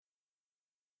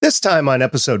This time on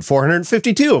episode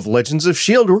 452 of Legends of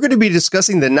S.H.I.E.L.D., we're going to be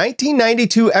discussing the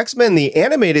 1992 X-Men The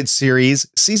Animated Series,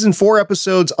 Season 4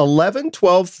 episodes 11,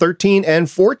 12, 13, and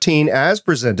 14 as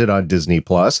presented on Disney+.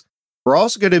 We're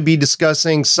also going to be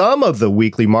discussing some of the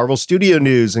weekly Marvel Studio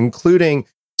news, including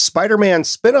Spider-Man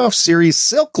spin-off series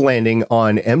Silk landing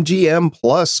on MGM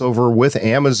Plus over with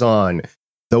Amazon,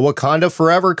 the Wakanda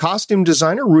Forever costume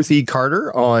designer Ruth E.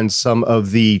 Carter on some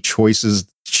of the choices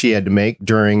she had to make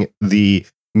during the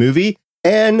movie,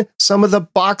 and some of the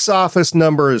box office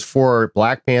numbers for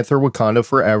Black Panther Wakanda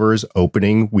Forever's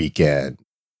opening weekend.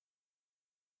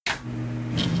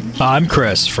 I'm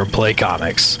Chris from Play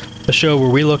Comics, a show where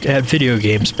we look at video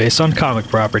games based on comic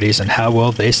properties and how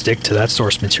well they stick to that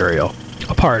source material,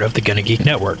 a part of the Gonna Geek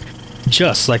Network,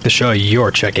 just like the show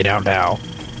you're checking out now.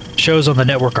 Shows on the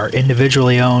network are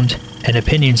individually owned, and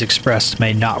opinions expressed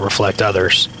may not reflect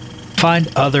others.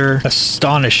 Find other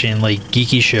astonishingly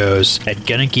geeky shows at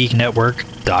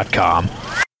GonnaGeekNetwork.com.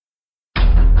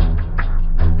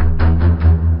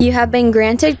 You have been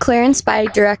granted clearance by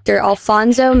Director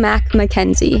Alfonso Mack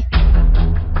Mackenzie.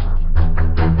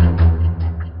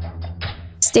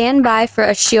 Stand by for a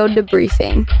S.H.I.E.L.D.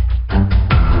 debriefing.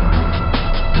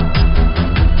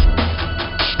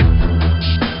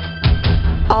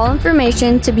 All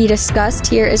information to be discussed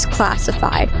here is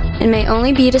classified and may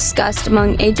only be discussed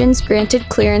among agents granted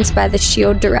clearance by the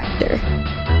S.H.I.E.L.D. Director.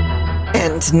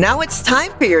 And now it's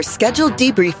time for your scheduled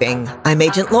debriefing. I'm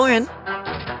Agent Lauren.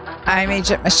 I'm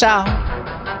Agent Michelle.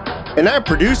 And I'm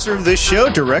producer of this show,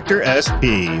 Director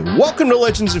SP. Welcome to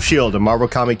Legends of S.H.I.E.L.D., a Marvel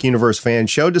Comic Universe fan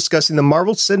show discussing the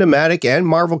Marvel Cinematic and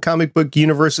Marvel Comic Book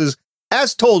universes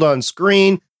as told on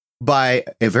screen by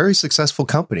a very successful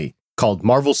company called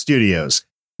Marvel Studios.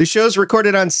 The show is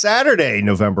recorded on Saturday,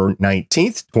 November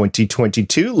 19th,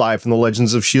 2022, live from the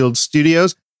Legends of S.H.I.E.L.D.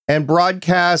 studios and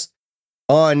broadcast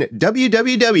on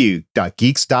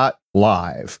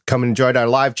www.geeks.live. Come and enjoy our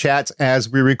live chats as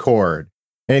we record.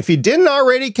 And if you didn't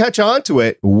already catch on to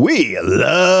it, we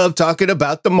love talking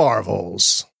about the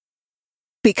Marvels.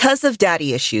 Because of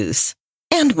daddy issues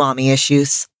and mommy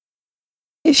issues.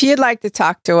 If you'd like to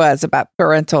talk to us about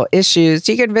parental issues,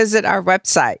 you can visit our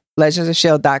website,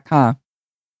 legendsofshield.com.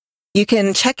 You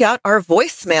can check out our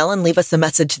voicemail and leave us a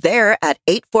message there at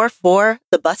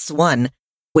 844-THE-BUS-1,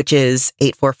 which is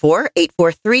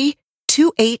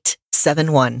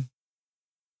 844-843-2871.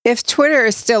 If Twitter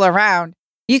is still around,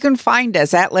 you can find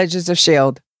us at Legends of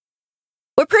S.H.I.E.L.D.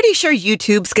 We're pretty sure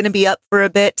YouTube's going to be up for a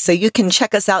bit, so you can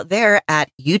check us out there at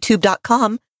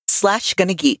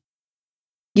youtube.com/GonnaGeek.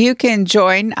 You can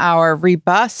join our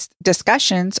robust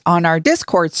discussions on our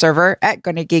Discord server at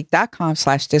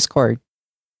GonnaGeek.com/Discord.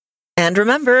 And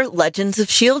remember, Legends of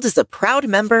S.H.I.E.L.D. is a proud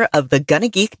member of the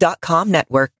GonnaGeek.com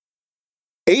network.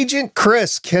 Agent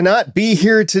Chris cannot be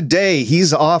here today.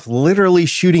 He's off literally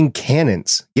shooting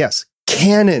cannons. Yes,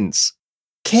 cannons.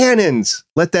 Cannons.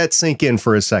 Let that sink in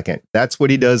for a second. That's what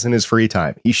he does in his free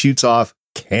time. He shoots off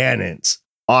cannons.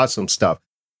 Awesome stuff.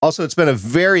 Also, it's been a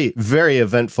very, very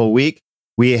eventful week.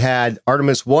 We had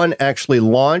Artemis 1 actually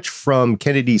launch from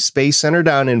Kennedy Space Center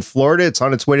down in Florida. It's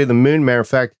on its way to the moon. Matter of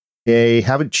fact, I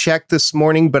haven't checked this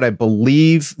morning, but I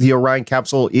believe the Orion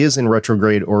capsule is in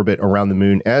retrograde orbit around the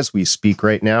moon as we speak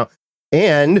right now.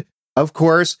 And, of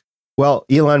course, well,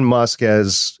 Elon Musk,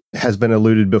 as has been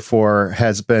alluded before,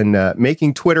 has been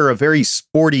making Twitter a very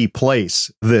sporty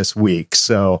place this week.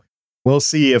 So we'll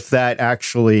see if that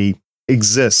actually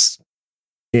exists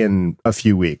in a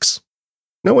few weeks.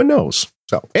 No one knows.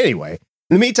 So anyway,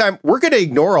 in the meantime, we're going to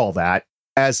ignore all that,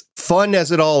 as fun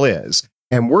as it all is.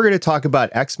 And we're going to talk about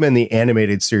X-Men, the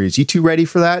animated series. You two ready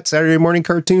for that? Saturday morning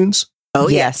cartoons? Oh,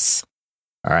 yes.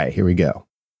 All right, here we go.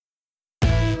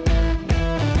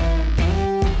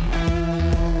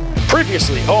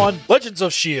 Previously on Legends of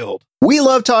S.H.I.E.L.D. We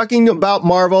love talking about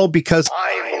Marvel because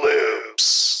time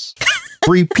loops.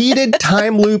 Repeated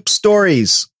time loop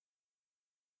stories.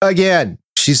 Again,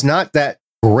 she's not that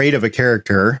great of a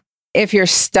character. If you're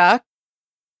stuck,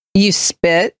 you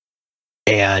spit.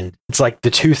 And it's like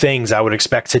the two things I would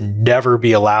expect to never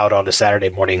be allowed on a Saturday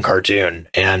morning cartoon.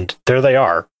 And there they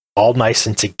are, all nice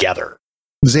and together.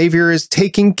 Xavier is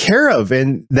taken care of,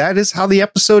 and that is how the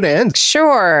episode ends.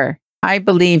 Sure, I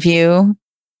believe you.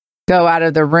 Go out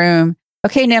of the room.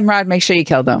 Okay, Nimrod, make sure you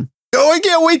kill them. Oh, I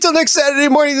can't wait till next Saturday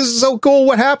morning. This is so cool.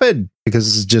 What happened? Because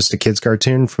this is just a kid's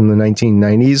cartoon from the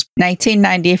 1990s.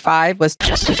 1995 was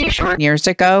just a few short years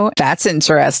ago. That's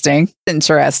interesting.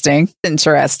 Interesting.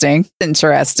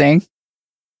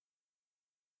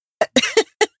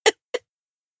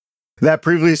 That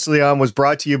previously on was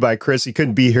brought to you by Chris. He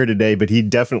couldn't be here today, but he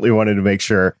definitely wanted to make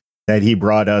sure that he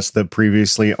brought us the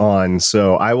previously on.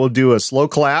 So I will do a slow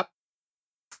clap.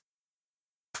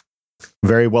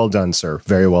 Very well done, sir.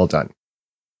 Very well done.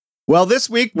 Well, this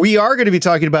week we are going to be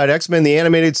talking about X-Men, the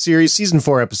animated series, season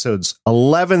 4, episodes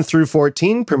 11 through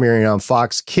 14, premiering on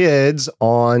Fox Kids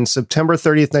on September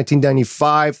 30th,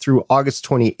 1995 through August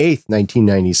 28th,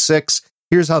 1996.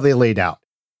 Here's how they laid out.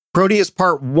 Proteus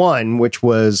Part 1, which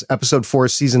was episode 4,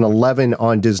 season 11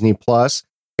 on Disney+,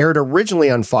 aired originally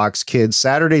on Fox Kids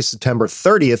Saturday, September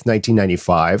 30th,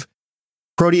 1995.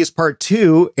 Proteus Part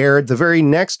 2 aired the very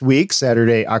next week,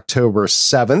 Saturday, October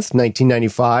 7th,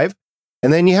 1995.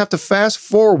 And then you have to fast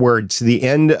forward to the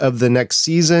end of the next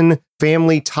season.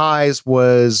 Family Ties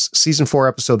was season 4,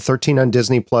 episode 13 on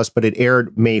Disney+, but it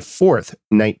aired May 4th,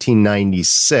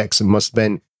 1996. It must have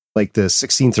been like the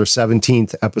 16th or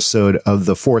 17th episode of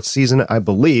the 4th season, I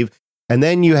believe. And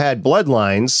then you had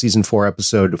Bloodlines, season 4,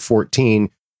 episode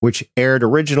 14, which aired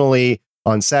originally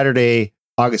on Saturday,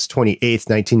 August 28th,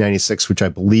 1996, which I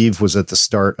believe was at the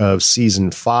start of season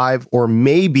 5, or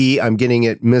maybe I'm getting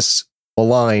it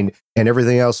misaligned and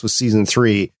everything else was season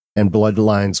 3 and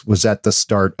Bloodlines was at the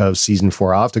start of season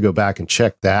 4. I'll have to go back and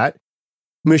check that.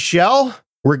 Michelle,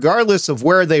 regardless of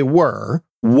where they were,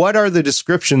 what are the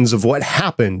descriptions of what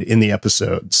happened in the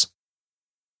episodes?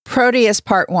 Proteus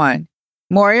Part 1.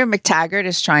 Moira McTaggart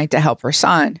is trying to help her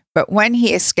son, but when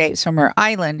he escapes from her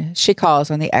island, she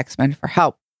calls on the X-Men for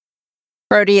help.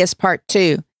 Proteus Part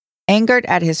 2. Angered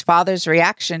at his father's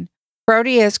reaction,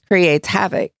 Proteus creates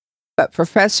havoc, but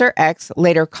Professor X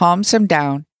later calms him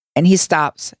down and he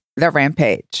stops the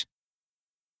rampage.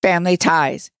 Family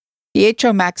Ties.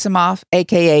 Pietro Maximoff,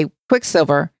 aka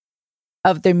Quicksilver,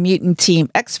 of the mutant team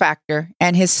X Factor,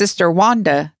 and his sister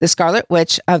Wanda, the Scarlet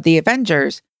Witch of the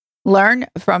Avengers, learn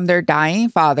from their dying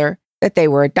father that they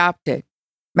were adopted.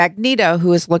 Magneto,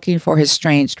 who is looking for his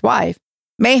estranged wife,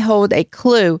 may hold a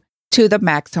clue to the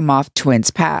Maximoff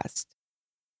twins' past.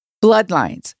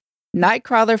 Bloodlines.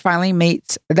 Nightcrawler finally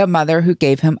meets the mother who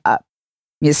gave him up,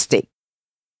 Mystique.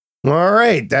 All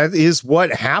right, that is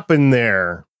what happened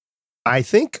there. I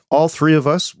think all three of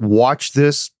us watched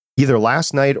this either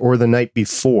last night or the night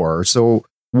before. So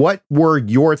what were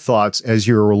your thoughts as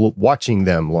you were watching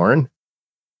them, Lauren?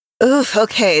 Oof,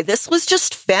 okay, this was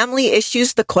just Family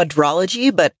Issues, the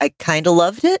quadrology, but I kind of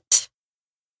loved it.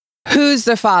 Who's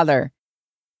the father?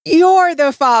 You're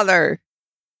the father.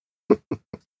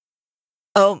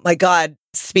 Oh my God.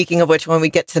 Speaking of which, when we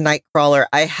get to Nightcrawler,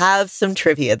 I have some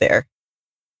trivia there.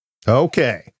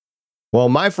 Okay. Well,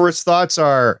 my first thoughts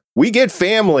are we get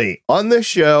family on this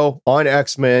show on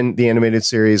X-Men, the animated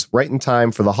series, right in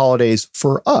time for the holidays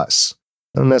for us.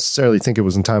 I don't necessarily think it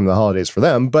was in time of the holidays for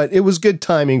them, but it was good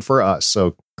timing for us.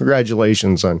 So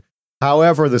congratulations on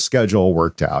however the schedule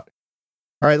worked out.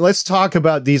 All right, let's talk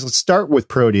about these. Let's start with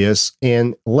Proteus,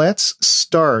 and let's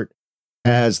start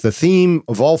as the theme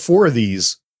of all four of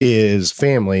these is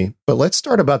family, but let's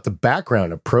start about the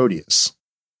background of Proteus.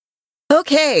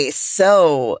 Okay,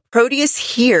 so Proteus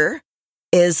here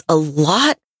is a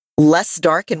lot less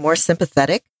dark and more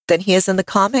sympathetic than he is in the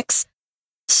comics.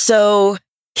 So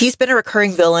he's been a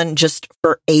recurring villain just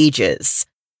for ages.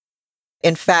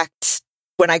 In fact,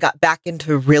 when I got back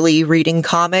into really reading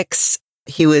comics,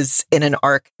 he was in an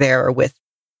arc there with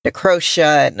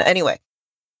Necrotia. And anyway,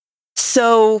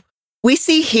 so we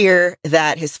see here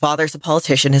that his father's a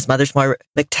politician. His mother's Moira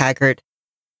McTaggart.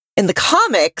 In the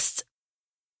comics,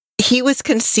 he was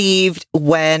conceived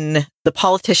when the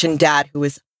politician dad, who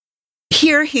was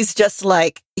here, he's just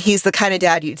like, he's the kind of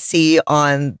dad you'd see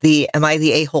on the Am I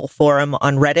the A-hole forum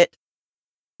on Reddit.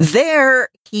 There,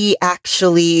 he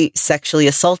actually sexually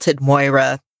assaulted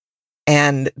Moira,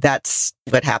 and that's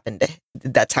what happened.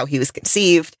 That's how he was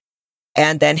conceived.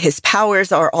 And then his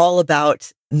powers are all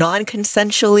about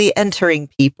non-consensually entering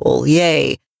people.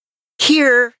 Yay.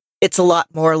 Here, it's a lot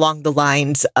more along the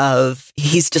lines of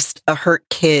he's just a hurt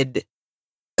kid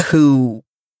who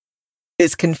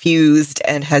is confused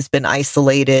and has been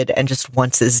isolated and just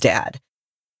wants his dad.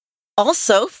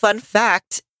 Also, fun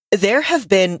fact, there have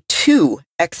been 2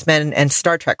 X-Men and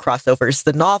Star Trek crossovers,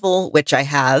 the novel, which I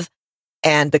have,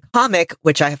 and the comic,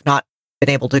 which I have not been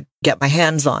able to get my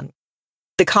hands on.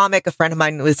 The comic, a friend of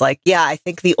mine was like, yeah, I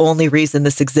think the only reason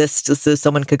this exists is so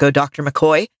someone could go Dr.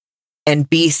 McCoy, and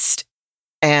Beast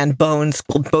and Bones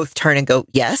will both turn and go,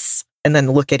 yes, and then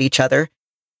look at each other.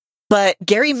 But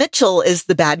Gary Mitchell is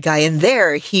the bad guy in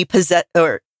there.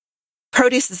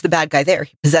 Proteus is the bad guy there.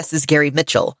 He possesses Gary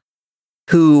Mitchell,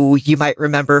 who you might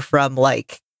remember from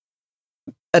like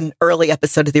an early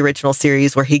episode of the original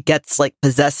series where he gets like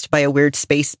possessed by a weird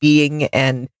space being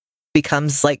and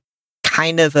becomes like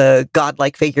kind of a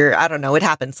godlike figure. I don't know. It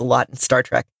happens a lot in Star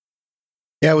Trek.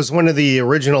 Yeah, it was one of the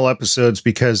original episodes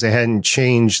because they hadn't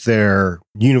changed their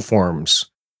uniforms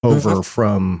over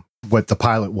from what the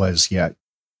pilot was yet.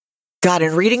 God,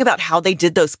 and reading about how they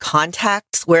did those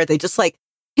contacts where they just like,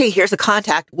 hey, here's a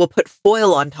contact. We'll put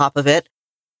foil on top of it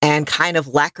and kind of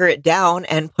lacquer it down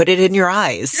and put it in your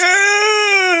eyes.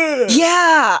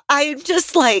 Yeah, I'm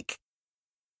just like,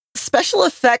 special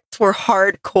effects were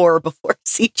hardcore before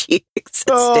CG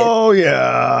existed. Oh,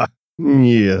 yeah.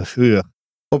 Yeah.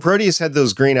 Well, Proteus had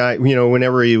those green eyes,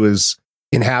 whenever he was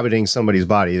inhabiting somebody's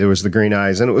body, there was the green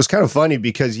eyes. And it was kind of funny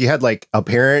because you had like a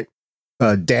parent,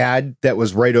 a dad that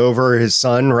was right over his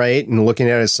son, right? And looking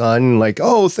at his son like,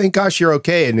 oh, thank gosh you're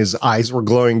okay. And his eyes were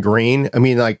glowing green. I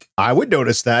mean, like, I would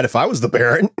notice that if I was the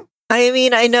parent. I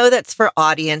mean, I know that's for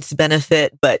audience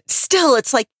benefit, but still,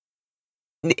 it's like,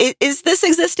 is this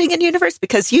existing in universe?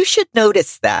 Because you should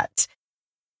notice that.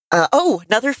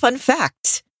 Another fun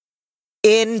fact.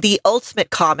 In the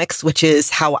Ultimate Comics, which is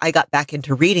how I got back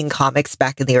into reading comics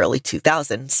back in the early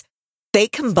 2000s, they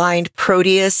combined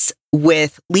Proteus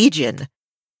with Legion.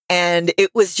 And it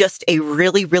was just a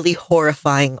really, really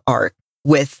horrifying arc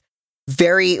with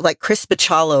Chris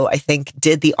Bachalo, I think,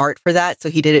 did the art for that.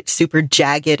 So he did it super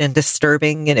jagged and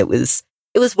disturbing. And it was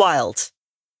wild.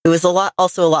 It was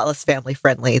also a lot less family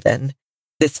friendly than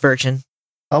this version.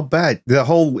 I'll bet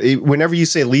whenever you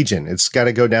say Legion, it's got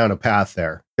to go down a path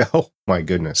there. Oh my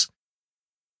goodness.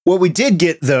 What we did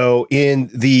get though in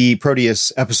the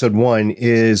Proteus episode 1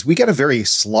 is we got a very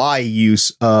sly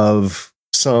use of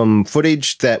some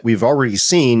footage that we've already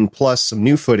seen, plus some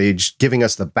new footage giving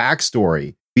us the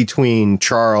backstory between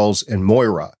Charles and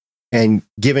Moira and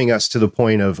giving us to the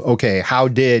point of, okay, how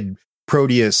did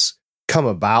Proteus come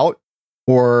about?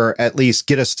 Or at least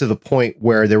get us to the point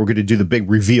where they were going to do the big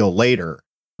reveal later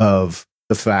of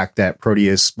the fact that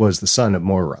Proteus was the son of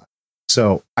Moira.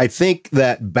 So I think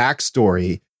that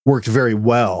backstory worked very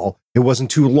well. It wasn't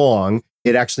too long.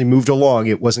 It actually moved along.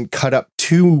 It wasn't cut up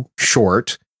too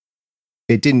short.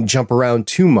 It didn't jump around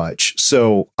too much.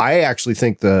 So I actually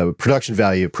think the production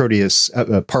value of Proteus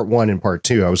part 1 and part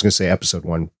 2, I was going to say episode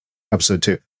 1, episode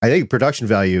 2. I think the production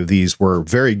value of these were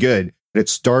very good. But it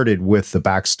started with the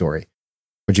backstory.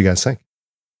 What'd you guys think?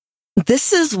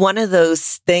 This is one of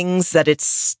those things that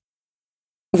it's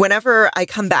whenever I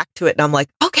come back to it and I'm like,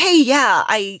 okay, yeah,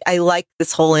 I like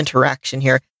this whole interaction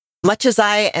here. Much as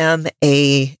I am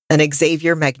an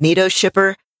Xavier Magneto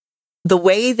shipper, the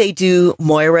way they do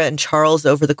Moira and Charles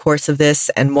over the course of this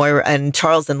and Moira and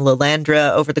Charles and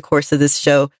Lilandra over the course of this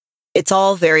show, it's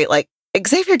all very like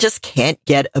Xavier just can't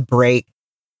get a break.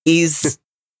 He's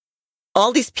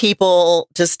all these people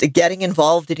just getting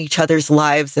involved in each other's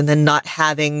lives and then not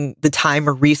having the time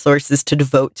or resources to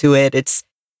devote to it. It's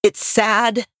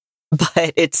sad,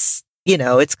 but it's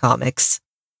comics.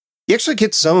 You actually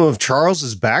get some of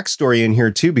Charles's backstory in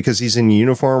here too, because he's in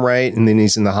uniform, right? And then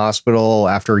he's in the hospital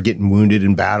after getting wounded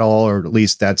in battle, or at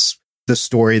least that's the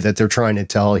story that they're trying to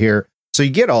tell here. So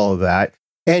you get all of that.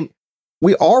 And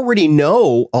we already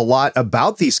know a lot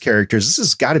about these characters. This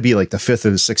has got to be like the 5th or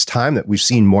the 6th time that we've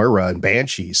seen Moira and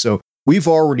Banshee. So we've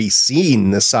already seen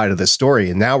this side of the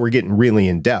story, and now we're getting really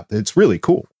in depth. It's really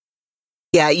cool.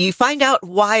 Yeah, you find out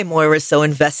why Moira's so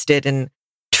invested in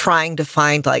trying to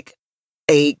find like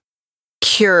a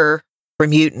cure for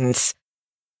mutants,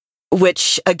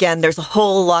 which again, there's a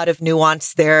whole lot of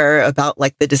nuance there about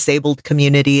like the disabled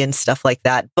community and stuff like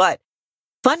that. But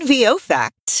fun VO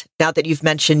fact, now that you've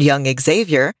mentioned young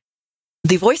Xavier,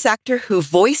 the voice actor who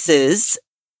voices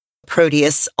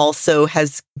Proteus also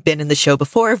has been in the show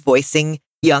before, voicing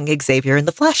young Xavier in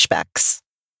the flashbacks.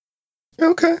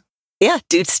 Okay. Yeah,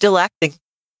 dude's still acting.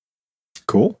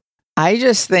 Cool. I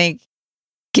just think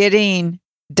getting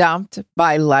dumped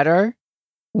by letter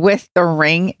with the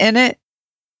ring in it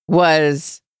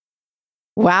was,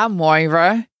 wow,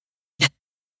 Moira.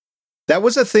 That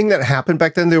was a thing that happened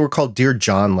back then. They were called Dear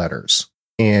John letters,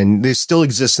 and they still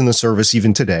exist in the service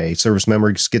even today. Service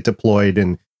members get deployed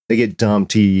and they get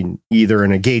dumped. Either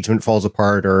an engagement falls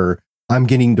apart or I'm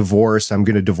getting divorced. I'm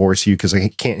going to divorce you because I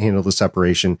can't handle the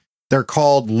separation. They're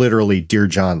called literally Dear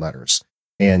John letters.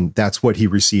 And that's what he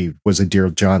received, was a Dear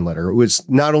John letter. It was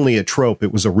not only a trope,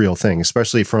 it was a real thing,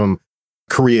 especially from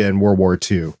Korea and World War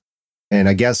II. And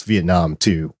I guess Vietnam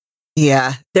too.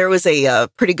 Yeah, there was a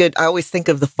pretty good, I always think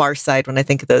of The Far Side when I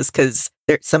think of those, because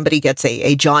somebody gets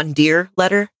a John Deere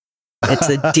letter. It's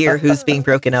a deer who's being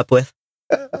broken up with.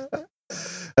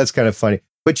 That's kind of funny.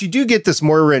 But you do get this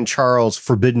Moira and Charles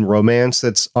forbidden romance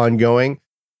that's ongoing.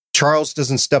 Charles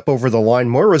doesn't step over the line.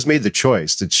 Moira's made the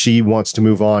choice that she wants to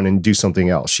move on and do something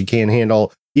else. She can't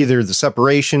handle either the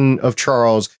separation of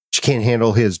Charles. She can't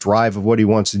handle his drive of what he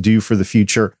wants to do for the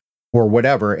future. or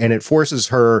whatever. And it forces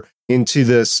her into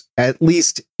this, at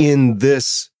least in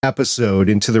this episode,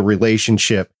 into the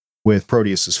relationship with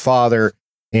Proteus's father.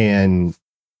 And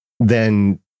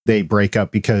then they break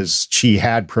up because she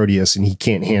had Proteus and he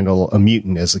can't handle a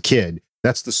mutant as a kid.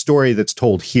 That's the story that's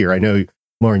told here. I know,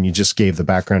 Lauren, you just gave the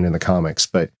background in the comics,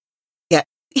 but yeah,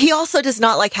 he also does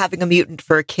not like having a mutant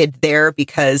for a kid there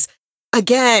because,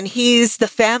 again, he's the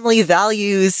family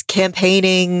values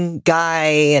campaigning guy.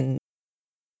 And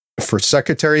for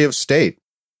Secretary of State,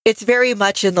 it's very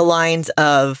much in the lines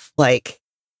of like,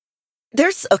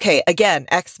 again,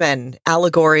 X-Men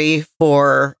allegory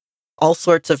for all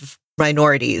sorts of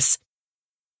minorities.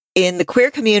 In the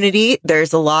queer community,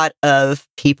 there's a lot of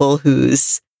people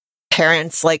whose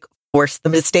parents like force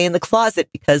them to stay in the closet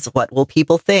because what will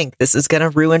people think? This is going to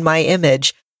ruin my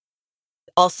image.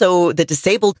 Also, the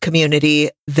disabled community,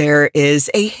 there is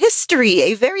a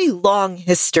very long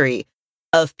history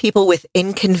of people with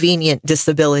inconvenient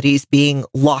disabilities being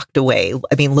locked away.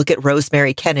 I mean, look at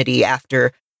Rosemary Kennedy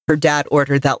after her dad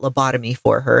ordered that lobotomy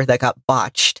for her that got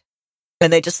botched.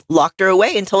 And they just locked her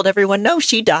away and told everyone, no,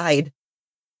 she died.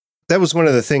 That was one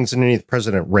of the things underneath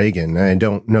President Reagan. I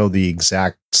don't know the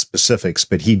exact specifics,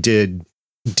 but he did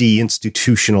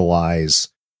deinstitutionalize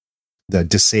the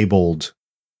disabled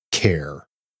care.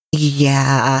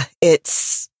 Yeah,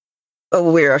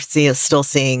 we're still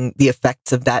seeing the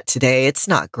effects of that today. It's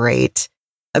not great.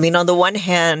 I mean, on the one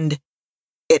hand,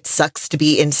 it sucks to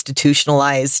be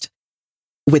institutionalized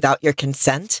without your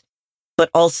consent, but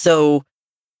also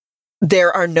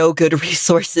there are no good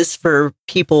resources for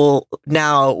people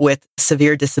now with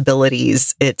severe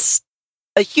disabilities. It's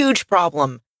a huge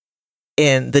problem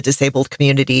in the disabled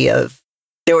community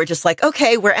they were just like,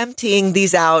 okay, we're emptying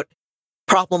these out.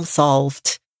 Problem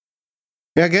solved.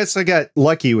 Yeah, I guess I got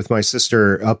lucky with my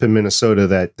sister up in Minnesota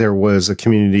that there was a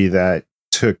community that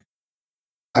took,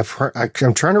 I'm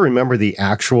trying to remember the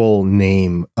actual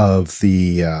name of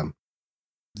the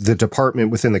department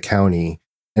within the county.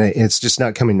 And it's just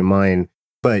not coming to mind,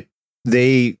 but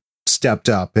they stepped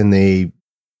up and they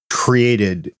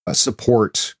created a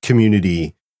support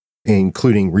community,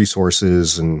 including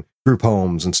resources and group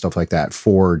homes and stuff like that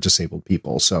for disabled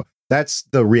people. So that's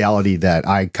the reality that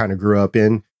I kind of grew up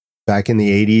in back in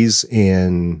the 80s.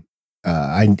 And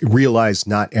I realized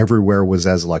not everywhere was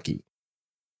as lucky.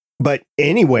 But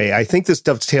anyway, I think this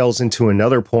dovetails into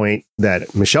another point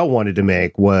that Michelle wanted to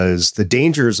make, was the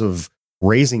dangers of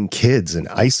raising kids in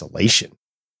isolation.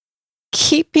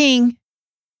 Keeping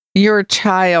your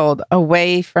child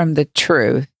away from the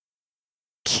truth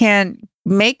can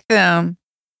make them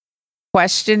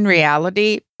question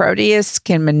reality. Proteus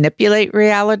can manipulate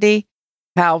reality.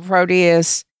 How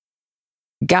Proteus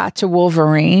got to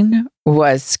Wolverine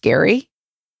was scary.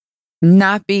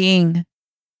 Not being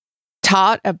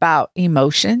taught about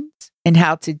emotions and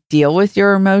how to deal with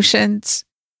your emotions,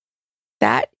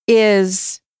 that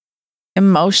is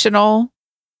emotional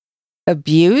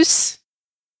abuse.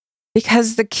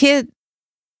 Because the kid,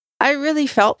 I really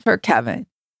felt for Kevin,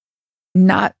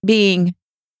 not being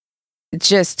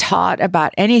just taught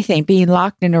about anything, being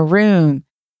locked in a room,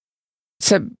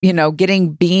 so,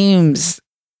 getting beams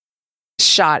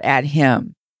shot at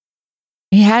him.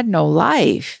 He had no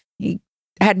life. He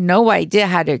had no idea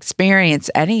how to experience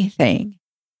anything.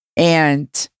 And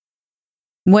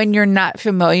when you're not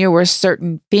familiar with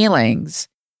certain feelings,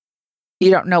 you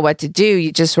don't know what to do.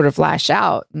 You just sort of lash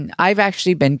out. And I've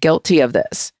actually been guilty of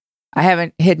this. I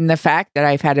haven't hidden the fact that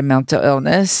I've had a mental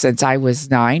illness since I was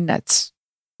 9. That's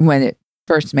when it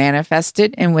first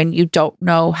manifested. And when you don't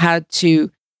know how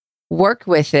to work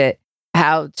with it,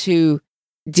 how to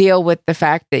deal with the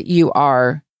fact that you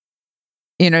are,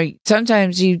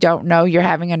 sometimes you don't know you're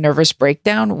having a nervous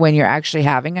breakdown when you're actually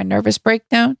having a nervous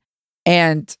breakdown.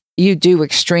 And you do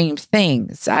extreme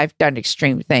things. I've done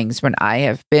extreme things when I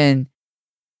have been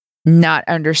not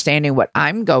understanding what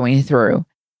I'm going through.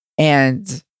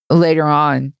 And later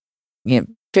on,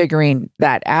 figuring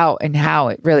that out and how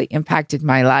it really impacted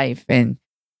my life. And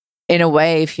in a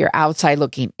way, if you're outside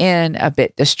looking in, a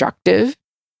bit destructive.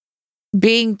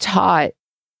 Being taught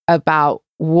about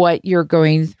what you're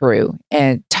going through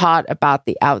and taught about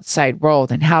the outside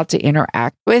world and how to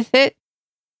interact with it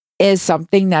is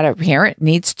something that a parent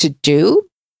needs to do.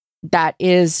 That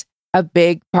is a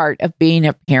big part of being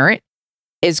a parent,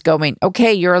 is going,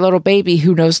 okay, you're a little baby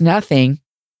who knows nothing.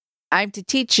 I'm to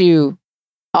teach you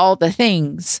all the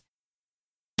things.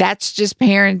 That's just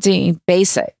parenting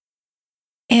basic.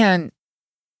 And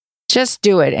just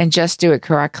do it, and just do it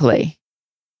correctly.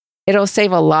 It'll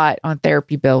save a lot on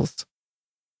therapy bills.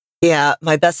 Yeah,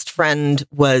 my best friend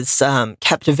was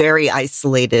kept very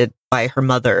isolated by her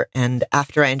mother. And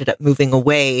after I ended up moving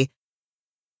away,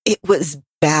 It was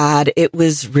bad. It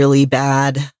was really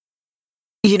bad.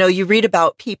 You know, you read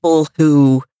about people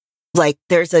who, like,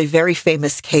 there's a very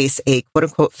famous case, a quote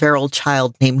unquote feral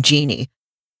child named Jeannie,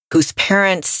 whose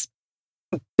parents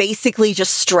basically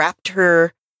just strapped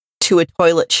her to a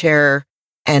toilet chair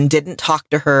and didn't talk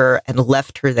to her and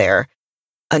left her there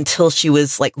until she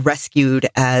was like rescued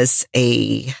as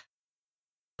a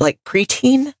like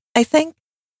preteen, I think.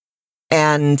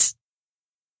 And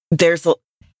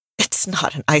it's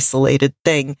not an isolated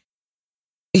thing.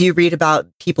 You read about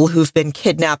people who've been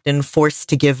kidnapped and forced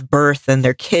to give birth and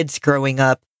their kids growing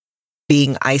up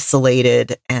being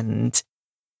isolated. And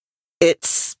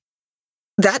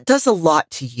that does a lot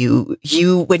to you.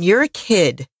 When you're a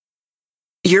kid,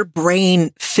 your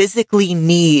brain physically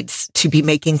needs to be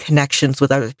making connections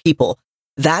with other people.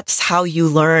 That's how you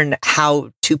learn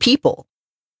how to people.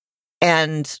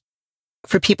 And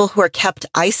for people who are kept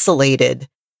isolated,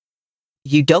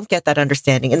 you don't get that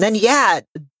understanding. And then,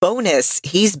 bonus,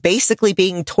 he's basically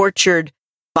being tortured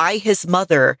by his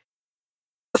mother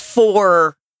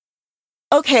for,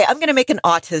 okay, I'm going to make an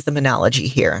autism analogy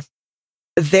here.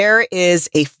 There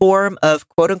is a form of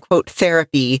quote unquote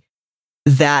therapy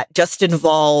that just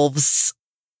involves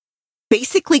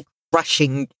basically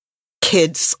crushing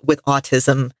kids with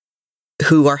autism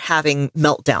who are having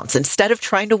meltdowns. Instead of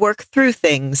trying to work through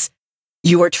things,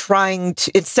 you are trying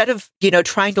to, instead of,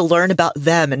 trying to learn about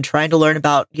them and trying to learn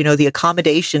about, the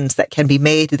accommodations that can be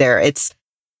made there, it's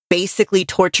basically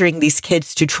torturing these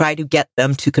kids to try to get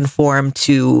them to conform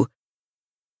to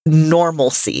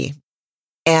normalcy.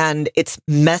 And it's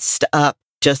messed up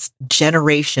just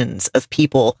generations of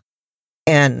people.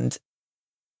 And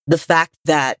the fact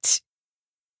that,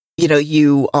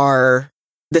 you are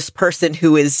this person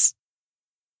who is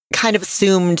kind of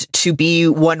assumed to be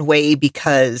one way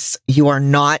because you are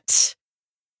not,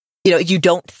 you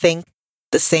don't think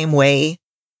the same way.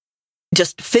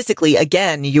 Just physically,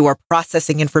 again, you are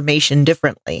processing information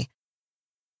differently.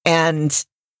 And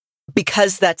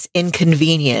because that's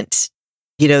inconvenient,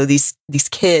 these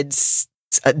kids,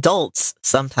 adults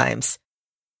sometimes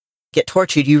get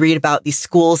tortured. You read about these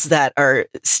schools that are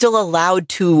still allowed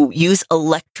to use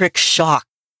electric shock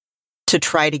to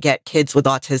try to get kids with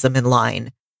autism in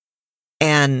line.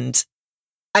 And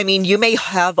I mean, you may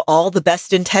have all the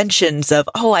best intentions of,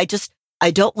 I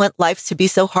don't want life to be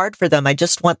so hard for them. I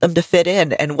just want them to fit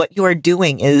in. And what you are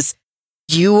doing is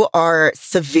you are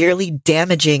severely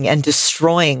damaging and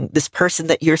destroying this person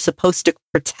that you're supposed to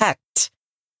protect.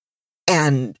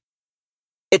 And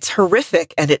it's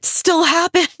horrific, and it still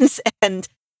happens. And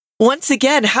once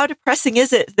again, how depressing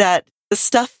is it that the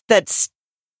stuff that's,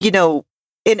 in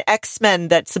X-Men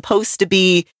that's supposed to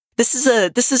be, this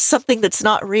is something that's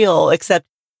not real, except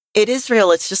it is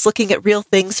real. It's just looking at real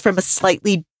things from a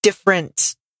slightly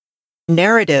different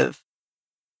narrative.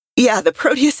 Yeah, the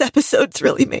Proteus episodes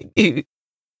really made me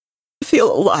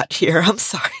feel a lot here. I'm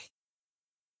sorry.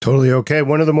 Totally okay.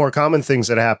 One of the more common things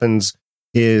that happens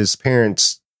is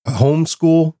parents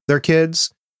homeschool their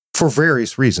kids for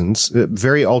various reasons,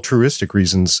 very altruistic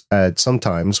reasons at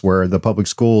sometimes, where the public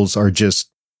schools are just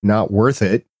not worth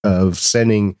it of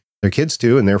sending their kids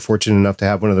to, and they're fortunate enough to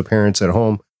have one of the parents at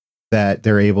home that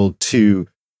they're able to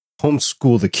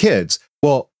homeschool the kids.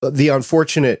 Well, the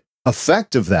unfortunate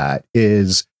effect of that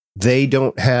is they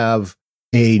don't have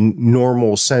a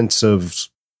normal sense of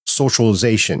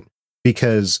socialization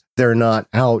because they're not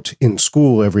out in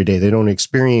school every day. They don't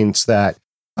experience that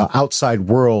outside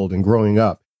world and growing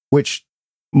up, which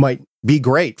might be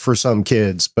great for some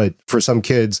kids, but for some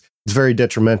kids, it's very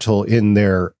detrimental in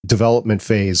their development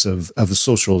phase of the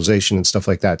socialization and stuff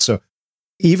like that. So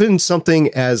even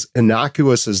something as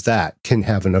innocuous as that can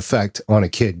have an effect on a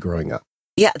kid growing up.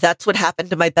 Yeah, that's what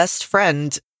happened to my best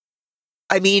friend.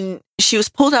 I mean, she was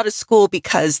pulled out of school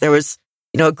because there was,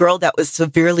 a girl that was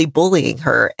severely bullying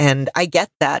her. And I get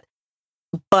that.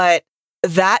 But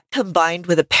that combined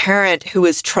with a parent who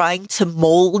is trying to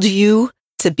mold you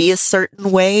to be a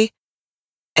certain way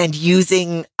and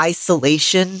using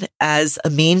isolation as a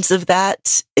means of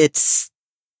that, it's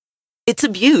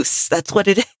abuse. That's what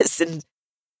it is. And,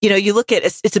 you look at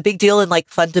it's a big deal in like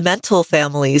fundamental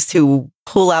families who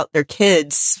pull out their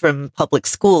kids from public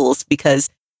schools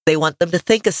because they want them to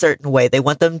think a certain way. They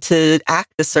want them to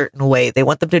act a certain way. They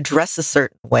want them to dress a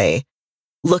certain way.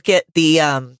 Look at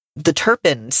the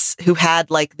Turpins who had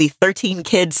like the 13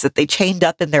 kids that they chained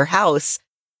up in their house,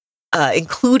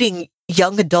 including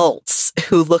young adults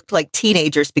who looked like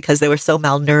teenagers because they were so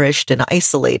malnourished and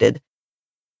isolated.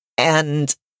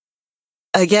 And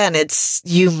again,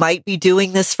 you might be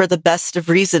doing this for the best of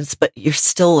reasons, but you're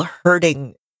still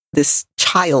hurting this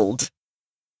child.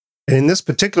 And in this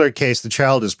particular case, the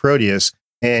child is Proteus.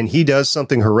 and he does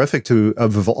something horrific to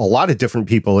of a lot of different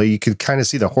people. You could kind of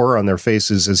see the horror on their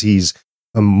faces as he's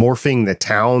morphing the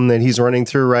town that he's running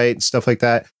through, right? And stuff like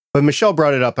that. But Michelle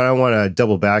brought it up, and I want to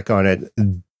double back on it.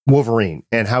 Wolverine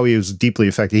and how he was deeply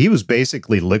affected. He was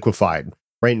basically liquefied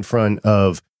right in front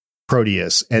of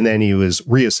Proteus, and then he was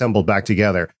reassembled back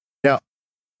together. Now,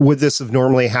 would this have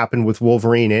normally happened with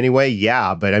Wolverine anyway?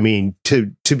 Yeah, but I mean,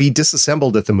 to be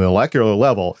disassembled at the molecular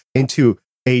level into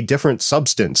a different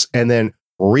substance and then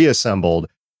reassembled,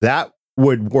 that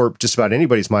would warp just about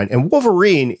anybody's mind. And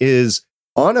Wolverine is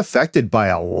unaffected by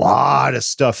a lot of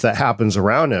stuff that happens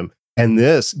around him. And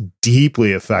this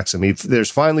deeply affects him.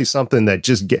 There's finally something that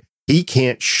he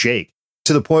can't shake,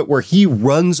 to the point where he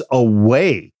runs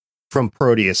away from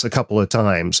Proteus a couple of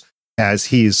times as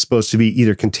he's supposed to be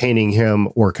either containing him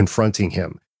or confronting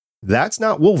him. That's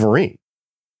not Wolverine.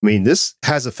 I mean, this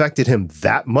has affected him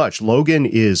that much. Logan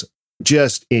is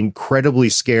just incredibly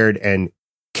scared and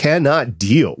cannot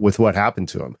deal with what happened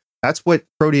to him. That's what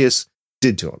Proteus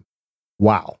did to him.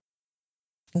 Wow.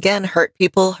 Again, hurt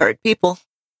people hurt people.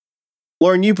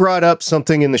 Lauren, you brought up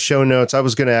something in the show notes. I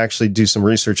was going to actually do some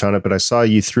research on it, but I saw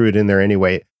you threw it in there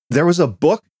anyway. There was a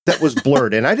book that was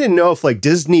blurred, and I didn't know if like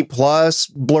Disney Plus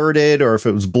blurred it or if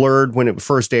it was blurred when it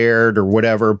first aired or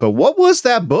whatever. But what was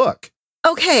that book?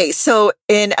 Okay, so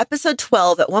in episode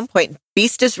 12, at one point,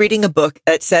 Beast is reading a book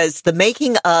that says the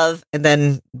making of, and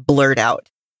then blurred out.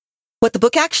 What the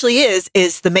book actually is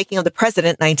the making of the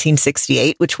president,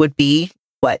 1968, which would be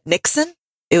what, Nixon?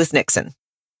 It was Nixon.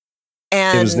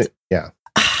 And yeah.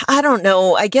 I don't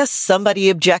know. I guess somebody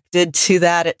objected to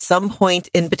that at some point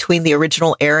in between the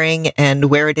original airing and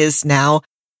where it is now.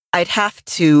 I'd have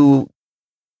to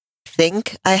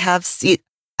think I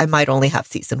might only have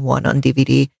season 1 on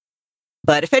DVD.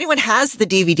 But if anyone has the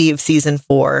DVD of season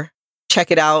 4,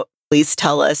 check it out. Please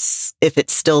tell us if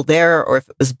it's still there or if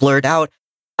it was blurred out.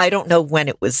 I don't know when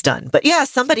it was done. But yeah,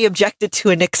 somebody objected to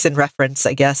a Nixon reference,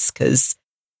 I guess, because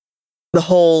the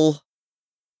whole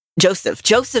Joseph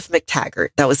McTaggart,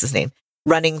 that was his name,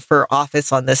 running for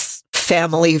office on this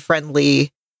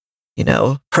family-friendly,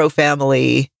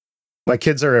 pro-family. My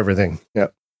kids are everything.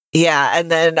 Yep. Yeah. And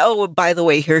then, oh, by the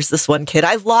way, here's this one kid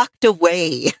I locked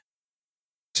away.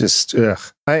 Just,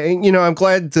 I'm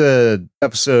glad the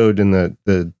episode and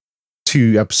the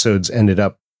 2 episodes ended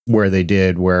up where they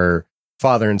did, where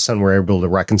father and son were able to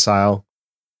reconcile.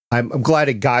 I'm glad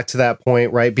it got to that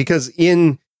point, right? Because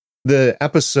in the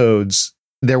episodes,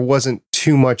 there wasn't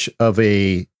too much of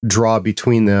a draw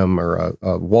between them or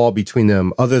a wall between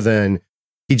them, other than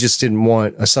he just didn't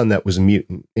want a son that was a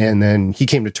mutant. And then he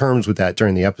came to terms with that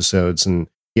during the episodes. And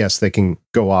yes, they can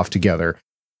go off together.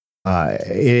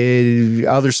 In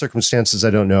other circumstances,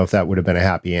 I don't know if that would have been a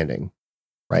happy ending,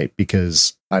 right?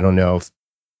 Because I don't know if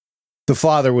the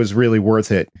father was really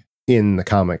worth it in the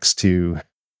comics to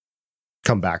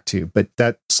come back to, but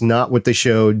that's not what they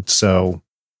showed. So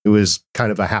it was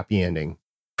kind of a happy ending.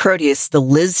 Proteus, the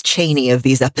Liz Cheney of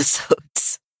these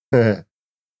episodes.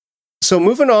 So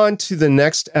moving on to the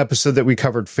next episode that we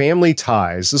covered, Family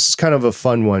Ties. This is kind of a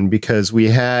fun one because we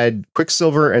had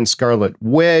Quicksilver and Scarlet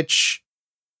Witch.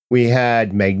 We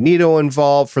had Magneto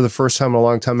involved for the first time in a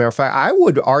long time. Matter of fact, I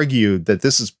would argue that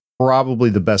this is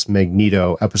probably the best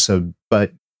Magneto episode.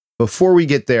 But before we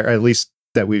get there, at least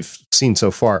that we've seen so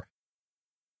far,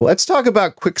 let's talk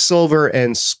about Quicksilver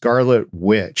and Scarlet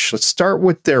Witch. Let's start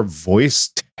with their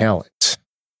voice talent.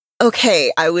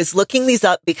 Okay, I was looking these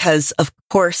up because, of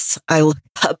course, I look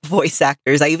up voice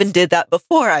actors. I even did that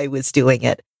before I was doing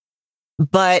it.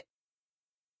 But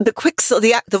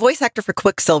the voice actor for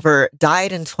Quicksilver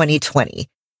died in 2020,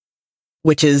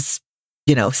 which is,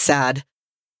 sad.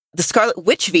 The Scarlet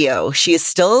Witch VO, she is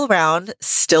still around,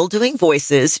 still doing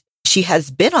voices. She has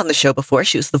been on the show before.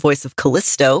 She was the voice of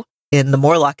Callisto in the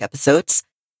Morlock episodes.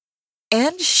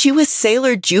 And she was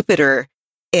Sailor Jupiter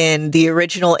in the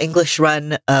original English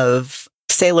run of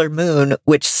Sailor Moon,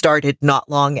 which started not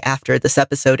long after this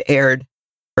episode aired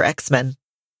for X-Men.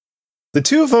 The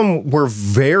two of them were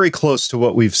very close to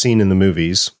what we've seen in the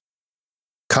movies.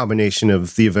 Combination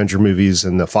of the Avenger movies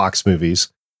and the Fox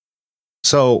movies.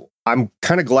 So I'm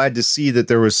kind of glad to see that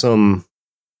there was some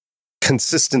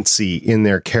consistency in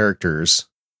their characters.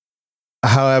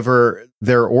 However,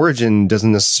 their origin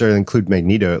doesn't necessarily include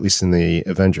Magneto, at least in the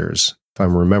Avengers, if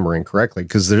I'm remembering correctly,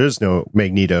 because there is no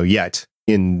Magneto yet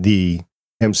in the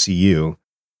MCU.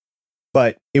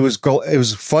 But it was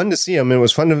fun to see them. It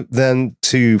was fun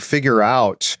to figure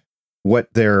out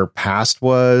what their past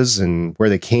was and where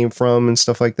they came from and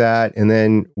stuff like that. And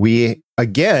then we,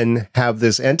 again, have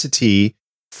this entity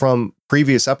from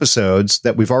previous episodes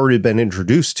that we've already been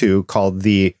introduced to called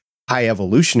the High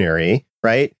Evolutionary,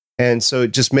 right? And so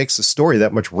it just makes the story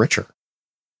that much richer.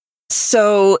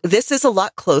 So this is a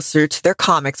lot closer to their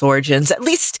comics origins, at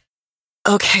least.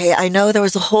 Okay, I know there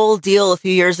was a whole deal a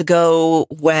few years ago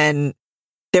when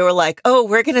they were like, oh,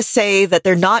 we're going to say that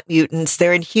they're not mutants,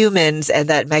 they're Inhumans, and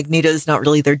that Magneto's not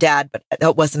really their dad, but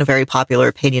that wasn't a very popular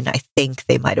opinion. I think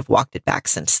they might have walked it back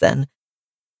since then.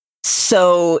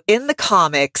 So in the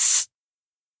comics,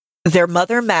 their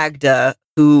mother Magda,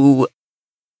 who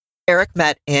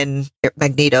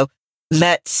Magneto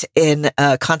met in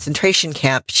a concentration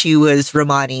camp, she was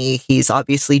Romani, he's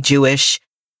obviously Jewish,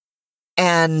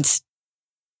 and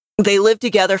they lived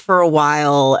together for a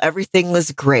while. Everything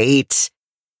was great.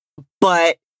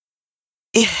 But,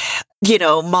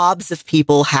 mobs of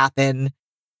people happen.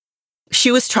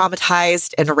 She was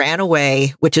traumatized and ran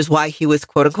away, which is why he was,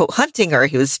 quote unquote, hunting her.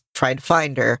 He was trying to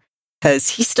find her because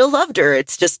he still loved her.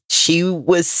 It's just she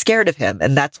was scared of him.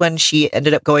 And that's when she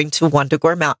ended up going to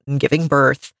Wundagore Mountain, giving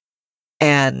birth.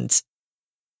 And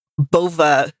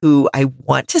Bova, who I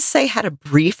want to say had a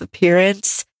brief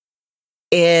appearance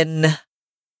in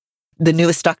the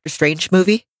newest Doctor Strange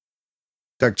movie.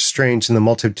 Doctor Strange and the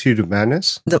Multitude of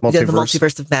Madness? The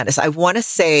Multiverse of Madness. I want to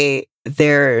say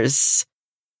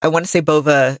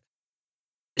Bova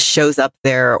shows up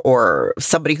there, or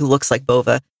somebody who looks like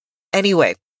Bova.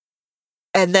 Anyway.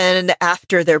 And then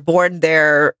after they're born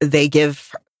there, they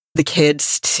give the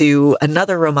kids to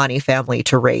another Romani family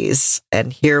to raise.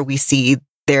 And here we see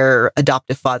their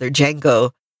adoptive father, Django,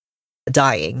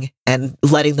 dying and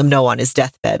letting them know on his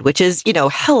deathbed, which is,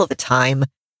 hell of a time.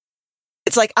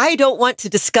 It's like, I don't want to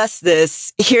discuss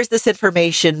this. Here's this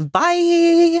information.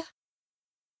 Bye.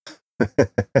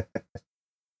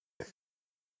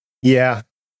 Yeah.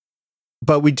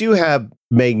 But we do have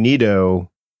Magneto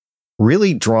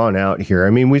really drawn out here. I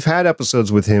mean, we've had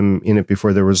episodes with him in it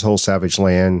before. There was a whole Savage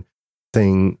Land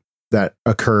thing that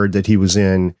occurred that he was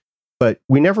in, but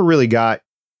we never really got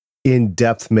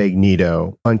in-depth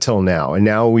Magneto until now. And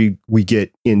now we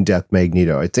get in-depth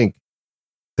Magneto. I think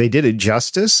they did it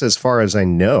justice as far as I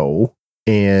know.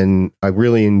 And I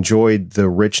really enjoyed the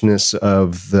richness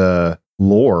of the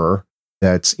lore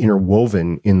that's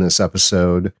interwoven in this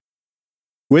episode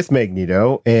with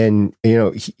Magneto. And,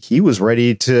 he was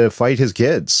ready to fight his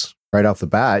kids right off the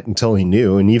bat until he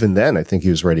knew. And even then, I think he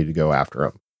was ready to go after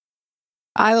them.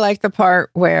 I like the part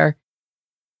where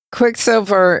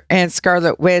Quicksilver and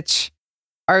Scarlet Witch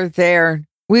are there.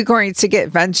 We're going to get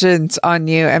vengeance on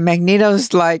you. And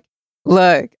Magneto's like,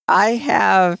 look, I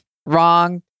have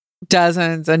wronged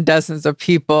dozens and dozens of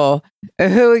people.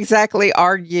 Who exactly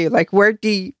are you? Like, where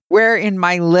in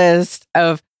my list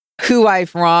of who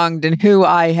I've wronged and who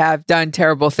I have done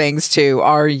terrible things to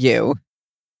are you?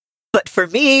 But for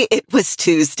me, it was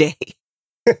Tuesday.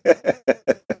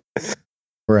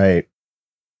 Right.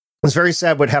 It was very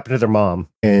sad what happened to their mom,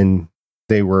 and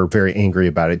they were very angry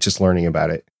about it, just learning about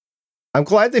it. I'm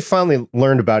glad they finally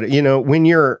learned about it.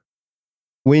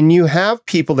 When you have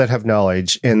people that have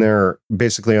knowledge and they're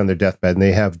basically on their deathbed and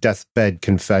they have deathbed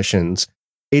confessions,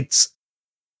 it's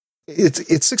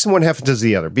 6 and 1/2 does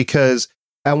the other, because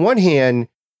on one hand,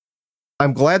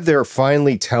 I'm glad they're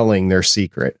finally telling their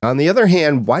secret. On the other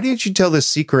hand, why didn't you tell this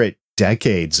secret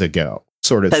decades ago?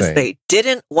 Sort of thing. Because they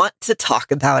didn't want to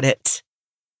talk about it.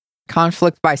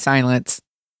 Conflict by silence.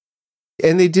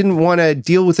 And they didn't want to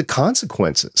deal with the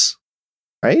consequences,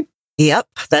 right? Yep.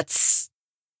 That's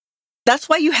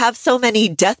why you have so many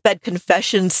deathbed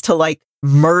confessions to like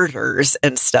murders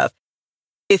and stuff.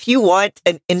 If you want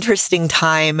an interesting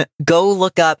time, go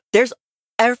look up. There's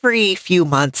every few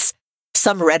months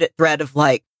some Reddit thread of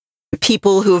like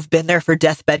people who have been there for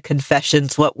deathbed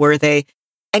confessions. What were they?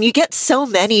 And you get so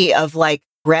many of like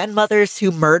grandmothers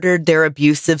who murdered their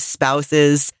abusive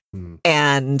spouses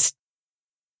and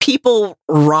people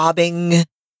robbing,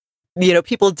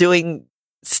 people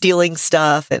stealing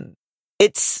stuff. And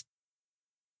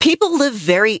people live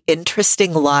very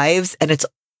interesting lives. And it's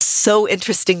so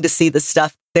interesting to see the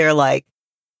stuff they're like,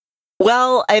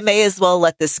 well, I may as well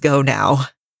let this go now.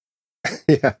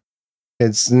 Yeah.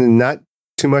 It's not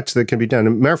too much that can be done.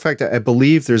 As a matter of fact, I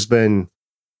believe there's been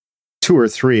 2 or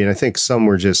 3, and I think some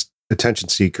were just attention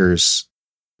seekers,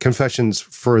 confessions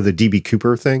for the DB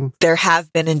Cooper thing. There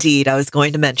have been indeed. I was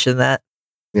going to mention that.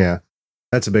 Yeah,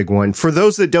 that's a big one. For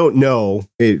those that don't know,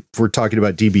 if we're talking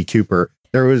about DB Cooper,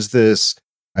 there was this,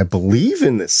 I believe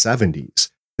in the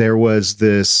 70s, there was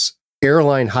this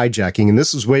airline hijacking, and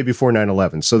this was way before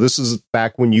 9/11. So this is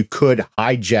back when you could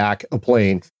hijack a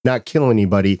plane, not kill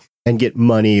anybody, and get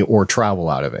money or travel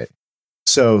out of it.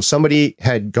 So somebody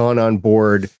had gone on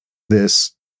board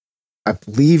this, I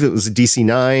believe it was a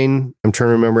DC-9. I'm trying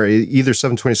to remember, either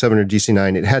 727 or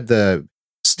DC-9. It had the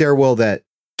stairwell that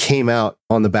came out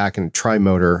on the back and a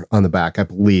tri-motor on the back, I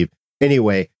believe.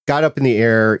 Anyway, got up in the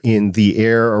air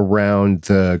around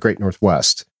the Great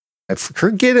Northwest. I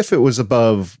forget if it was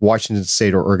above Washington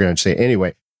State or Oregon State.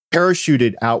 Anyway,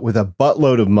 parachuted out with a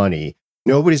buttload of money.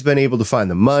 Nobody's been able to find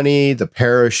the money, the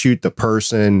parachute, the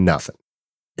person, nothing.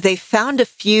 They found a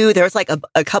few. There was like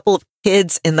a couple of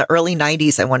kids in the early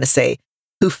 90s, I want to say,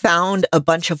 who found a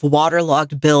bunch of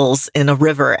waterlogged bills in a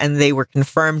river, and they were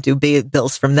confirmed to be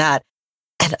bills from that.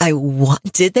 And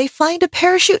did they find a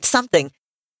parachute? Something.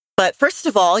 But first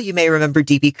of all, you may remember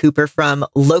DB Cooper from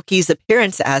Loki's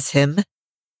appearance as him,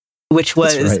 which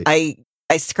was, right.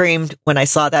 I screamed when I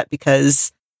saw that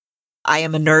because I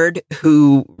am a nerd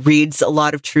who reads a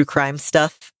lot of true crime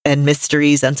stuff and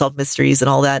mysteries, unsolved mysteries and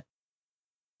all that.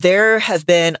 There have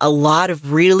been a lot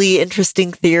of really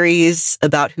interesting theories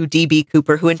about who DB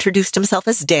Cooper, who introduced himself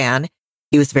as Dan.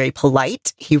 He was very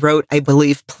polite. He wrote, I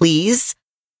believe, please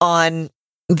on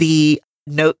the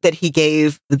note that he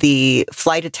gave the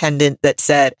flight attendant that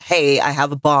said, hey, I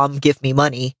have a bomb, give me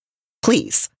money,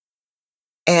 please.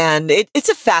 And it's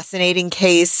a fascinating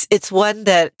case. It's one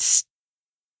that,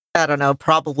 I don't know,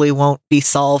 probably won't be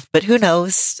solved, but who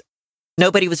knows?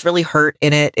 Nobody was really hurt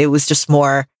in it. It was just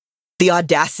more the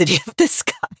audacity of this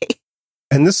guy.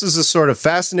 And this is a sort of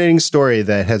fascinating story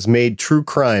that has made true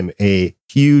crime a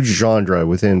huge genre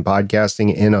within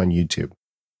podcasting and on YouTube,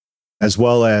 as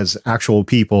well as actual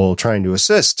people trying to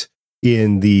assist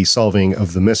in the solving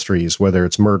of the mysteries, whether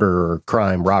it's murder or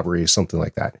crime, robbery, something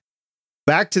like that.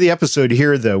 Back to the episode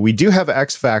here, though, we do have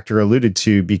X Factor alluded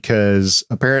to because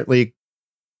apparently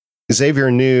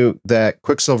Xavier knew that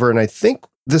Quicksilver, and I think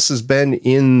this has been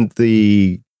in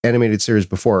the animated series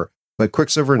before, but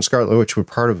Quicksilver and Scarlet Witch were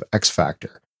part of X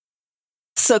Factor.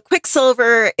 So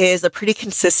Quicksilver is a pretty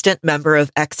consistent member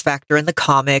of X Factor in the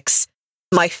comics.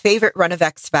 My favorite run of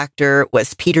X Factor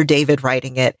was Peter David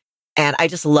writing it, and I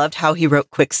just loved how he wrote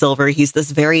Quicksilver. He's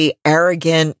this very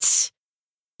arrogant,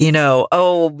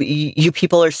 oh, you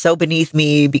people are so beneath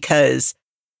me because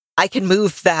I can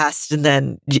move fast, and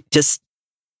then just,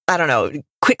 I don't know.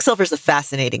 Quicksilver's a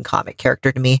fascinating comic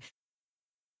character to me.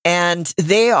 And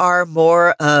they are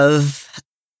more of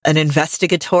an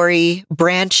investigatory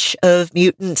branch of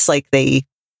mutants. Like they're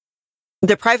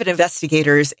private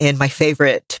investigators in my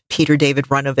favorite Peter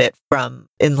David run of it from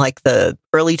in like the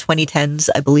early 2010s,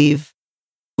 I believe,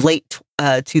 late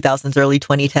 2000s, early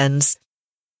 2010s.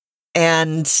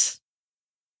 And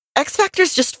X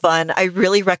Factor's just fun. I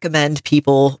really recommend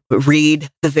people read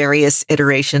the various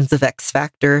iterations of X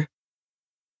Factor.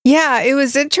 Yeah, it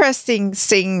was interesting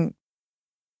seeing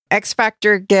X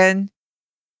Factor again.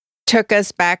 Took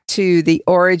us back to the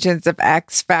origins of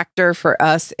X Factor for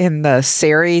us in the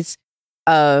series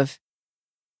of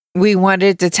we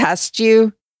wanted to test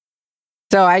you.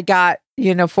 So I got,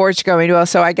 Forge going well.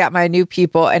 So I got my new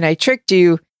people and I tricked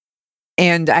you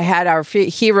and I had our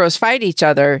heroes fight each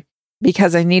other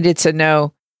because I needed to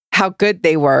know how good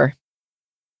they were.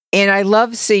 And I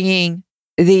love seeing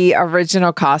the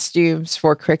original costumes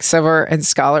for Quicksilver and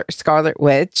Scarlet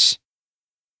Witch.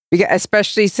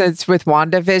 Especially since with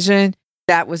WandaVision,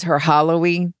 that was her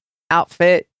Halloween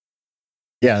outfit.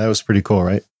 Yeah, that was pretty cool,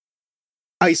 right?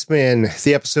 Iceman,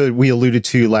 the episode we alluded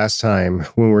to last time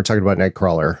when we were talking about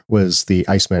Nightcrawler, was the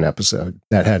Iceman episode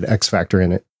that had X Factor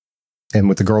in it. And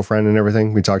with the girlfriend and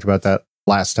everything, we talked about that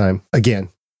last time again,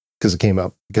 because it came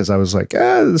up. Because I was like,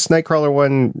 this Nightcrawler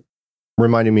one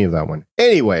reminded me of that one.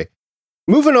 Anyway,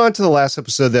 moving on to the last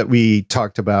episode that we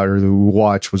talked about or we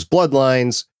watched was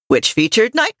Bloodlines, which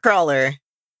featured Nightcrawler.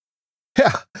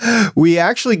 Yeah, we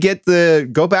actually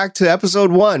go back to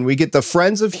episode 1. We get the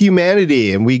Friends of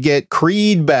Humanity and we get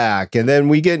Creed back and then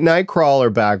we get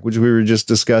Nightcrawler back, which we were just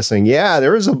discussing. Yeah,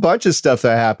 there was a bunch of stuff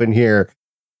that happened here.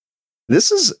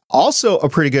 This is also a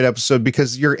pretty good episode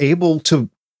because you're able to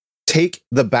take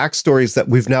the backstories that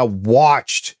we've now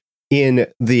watched in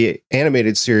the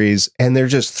animated series and they're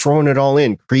just throwing it all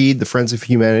in. Creed, the Friends of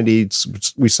Humanity,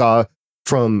 we saw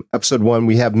from episode 1,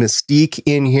 we have Mystique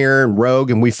in here and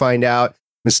Rogue, and we find out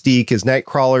Mystique is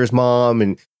Nightcrawler's mom,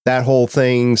 and that whole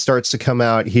thing starts to come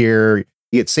out here.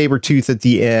 You get Sabretooth at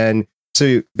the end.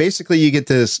 So basically you get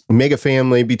this mega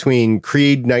family between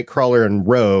Creed, Nightcrawler, and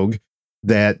Rogue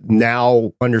that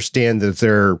now understand that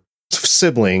they're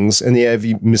siblings, and they have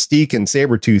Mystique and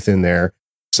Sabretooth in there.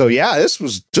 So yeah, this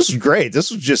was great. This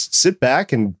was just sit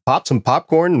back and pop some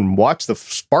popcorn and watch the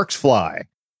sparks fly.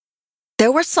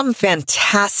 There were some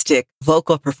fantastic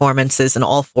vocal performances in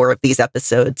all 4 of these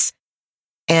episodes.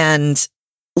 And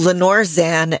Lenore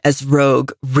Zann as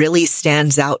Rogue really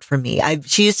stands out for me.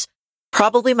 She's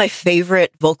probably my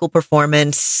favorite vocal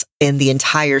performance in the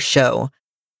entire show.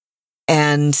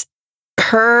 And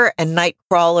her and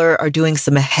Nightcrawler are doing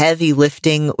some heavy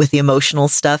lifting with the emotional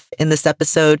stuff in this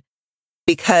episode.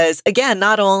 Because, again,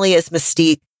 not only is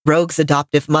Mystique Rogue's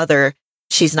adoptive mother,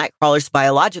 she's Nightcrawler's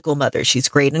biological mother. She's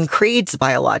Graydon Creed's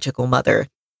biological mother.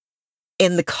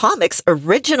 In the comics,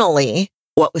 originally,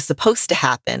 what was supposed to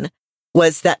happen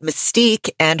was that Mystique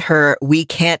and her we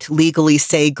can't legally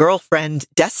say girlfriend,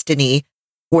 Destiny,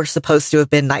 were supposed to have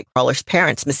been Nightcrawler's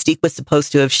parents. Mystique was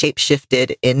supposed to have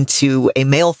shapeshifted into a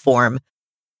male form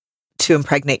to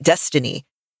impregnate Destiny.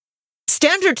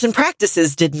 Standards and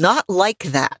practices did not like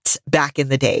that back in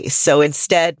the day. So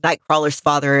instead, Nightcrawler's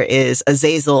father is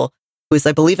Azazel, who is,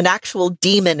 I believe, an actual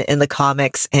demon in the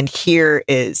comics. And here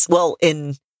is, well,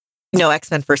 in,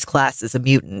 X-Men First Class is a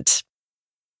mutant.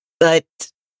 But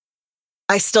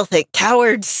I still think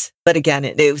cowards. But again,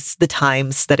 it was the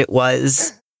times that it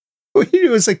was.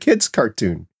 It was a kid's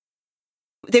cartoon.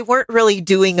 They weren't really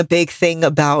doing a big thing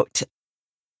about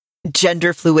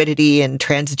gender fluidity and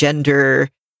transgender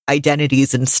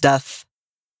identities and stuff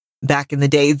back in the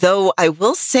day. Though I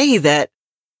will say that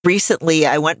recently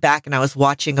I went back and I was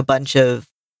watching a bunch of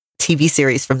TV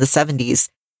series from the 70s.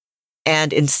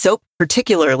 And in Soap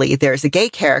particularly, there's a gay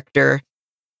character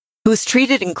who's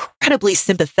treated incredibly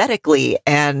sympathetically.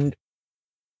 And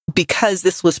because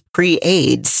this was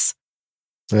pre-AIDS,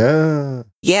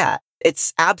 yeah,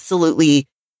 it's absolutely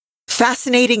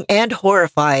fascinating and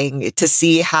horrifying to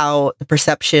see how the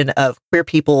perception of queer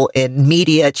people in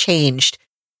media changed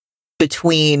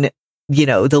between,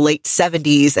 the late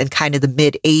 70s and kind of the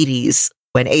mid 80s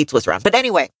when AIDS was around. But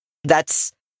anyway,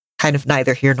 that's kind of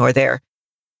neither here nor there.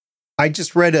 I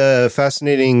just read a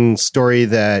fascinating story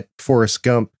that Forrest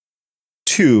Gump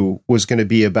 2 was going to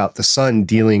be about the son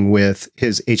dealing with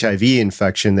his HIV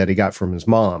infection that he got from his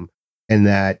mom, and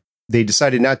that they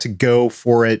decided not to go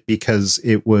for it because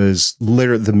it was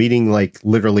the meeting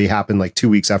literally happened 2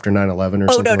 weeks after 9/11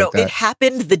 or something like that. It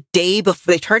happened the day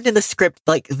before. They turned in the script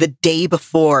the day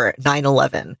before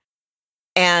 9/11.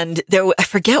 And I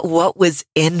forget what was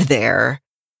in there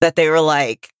that they were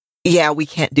like, yeah, we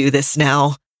can't do this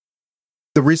now.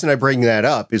 The reason I bring that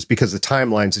up is because the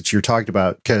timelines that you're talking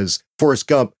about, because Forrest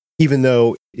Gump, even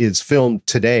though it's filmed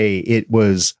today, it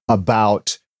was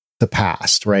about the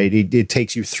past, right? It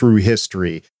takes you through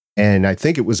history. And I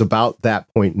think it was about that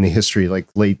point in the history,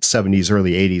 late 70s,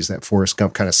 early 80s, that Forrest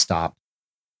Gump kind of stopped.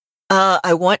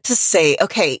 I want to say,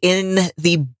 okay, in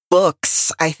the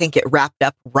books, I think it wrapped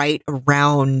up right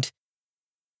around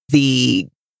the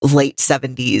late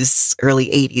 70s, early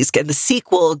 80s. And the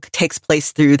sequel takes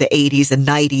place through the 80s and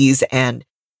 90s and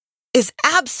is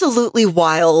absolutely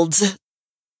wild.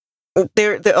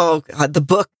 The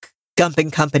book Gump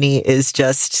and Company is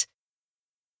just...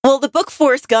 Well, the book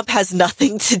Forrest Gump has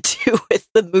nothing to do with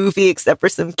the movie except for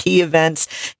some key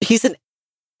events. He's an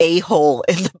a-hole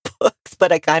in the books,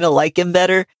 but I kind of like him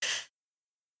better.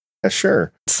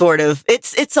 Sure. Sort of.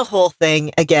 It's a whole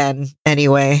thing again,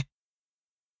 anyway.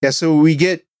 Yeah, so we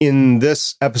get, in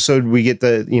this episode, we get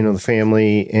the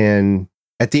family, and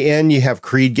at the end, you have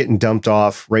Creed getting dumped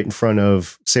off right in front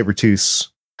of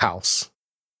Sabretooth's house.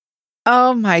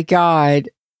 Oh my God.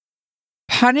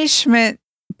 Punishment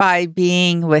by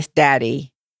being with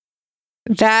Daddy.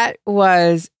 That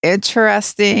was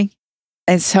interesting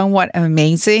and somewhat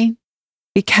amazing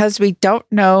because we don't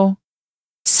know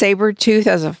Sabretooth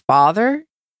as a father.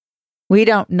 We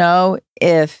don't know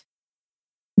if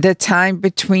the time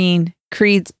between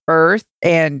Creed's birth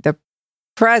and the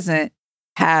present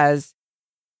has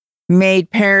made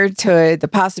parenthood, the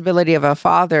possibility of a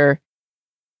father,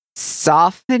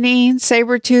 softening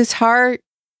Sabretooth's heart.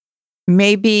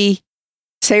 Maybe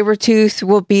Sabretooth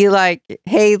will be like,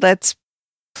 hey, let's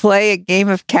play a game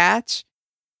of catch.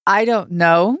 I don't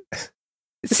know.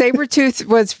 Sabretooth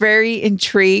was very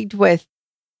intrigued with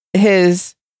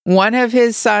one of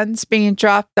his sons being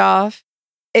dropped off.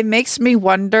 It makes me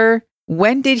wonder,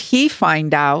 when did he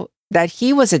find out that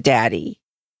he was a daddy?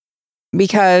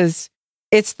 Because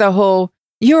it's the whole,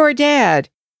 you're a dad.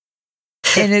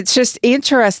 And it's just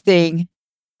interesting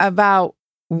about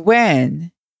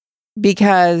when,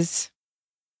 because,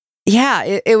 yeah,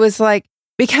 it was like,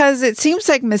 because it seems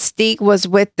like Mystique was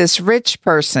with this rich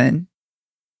person,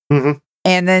 mm-hmm.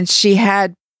 and then she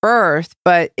had birth.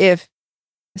 But if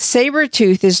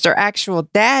Sabretooth is their actual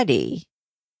daddy,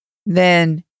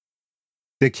 then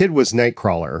the kid was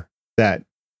Nightcrawler that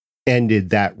ended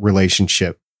that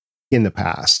relationship in the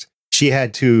past. She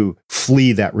had to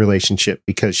flee that relationship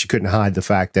because she couldn't hide the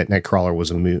fact that Nightcrawler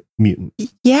was a mutant.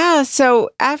 Yeah. So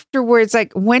afterwards,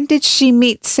 when did she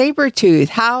meet Sabretooth?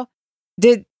 How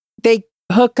did they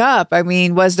hook up? I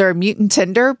mean, was there a mutant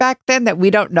Tinder back then that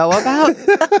we don't know about?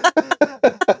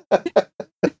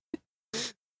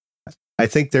 I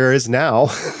think there is now.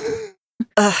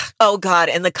 Oh God.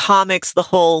 In the comics, the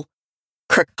whole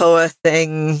Krakoa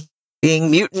thing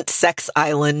being mutant sex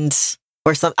island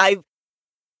or something.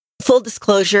 Full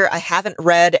disclosure, I haven't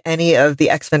read any of the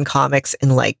X-Men comics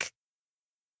in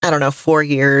 4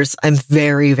 years. I'm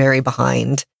very, very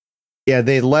behind. Yeah,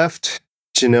 they left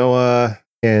Genoa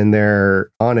and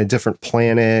they're on a different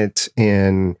planet.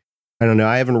 And I don't know.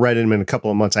 I haven't read them in a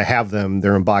couple of months. I have them.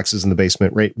 They're in boxes in the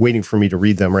basement, right, waiting for me to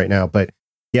read them right now. But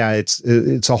yeah,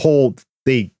 it's a whole.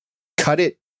 They cut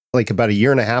it like about a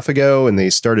year and a half ago, and they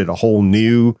started a whole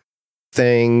new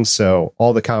thing. So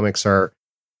all the comics are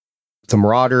the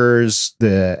Marauders,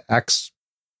 the X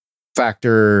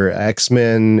Factor,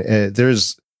 X-Men.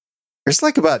 There's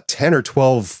like about 10 or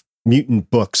 12 mutant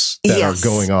books that are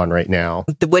going on right now,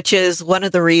 which is one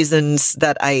of the reasons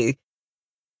that I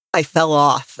fell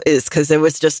off, is because it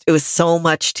was so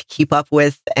much to keep up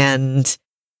with, and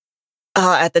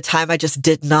at the time I just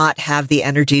did not have the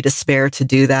energy to spare to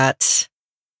do that.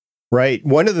 Right.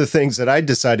 One of the things that I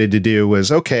decided to do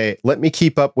was, okay, let me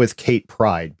keep up with Kate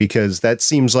Pryde, because that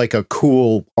seems like a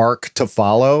cool arc to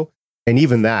follow, and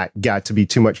even that got to be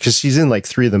too much because she's in like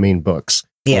 3 of the main books.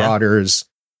 Marauders,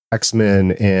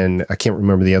 X-Men, and I can't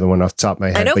remember the other one off the top of my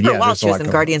head. I know, but for a while she was in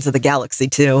Guardians of the Galaxy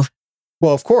too.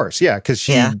 Well, of course, yeah, because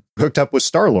she hooked up with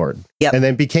Star-Lord, and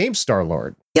then became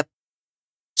Star-Lord. Yep.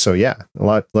 So yeah,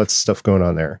 lots of stuff going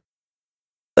on there.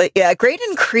 But yeah,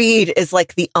 Graydon Creed is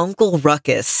like the Uncle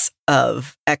Ruckus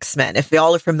of X-Men. If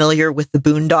y'all are familiar with the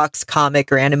Boondocks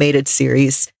comic or animated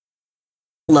series,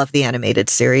 love the animated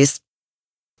series.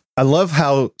 I love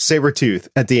how Sabretooth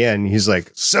at the end, he's like,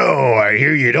 so I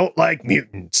hear you don't like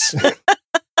mutants.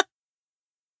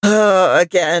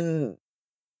 Again,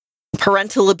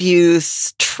 parental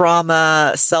abuse,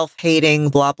 trauma, self-hating,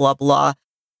 blah, blah, blah.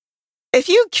 If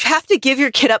you have to give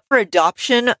your kid up for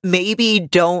adoption, maybe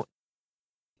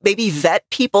vet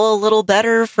people a little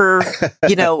better for,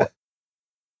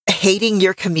 hating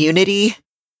your community.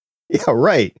 Yeah,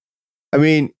 right. I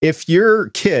mean, if your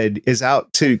kid is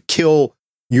out to kill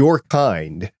your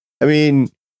kind, I mean,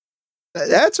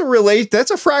 that's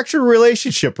a fractured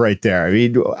relationship right there. I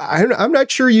mean, I'm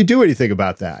not sure you do anything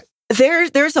about that.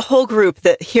 There's a whole group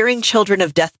that hearing children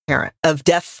of deaf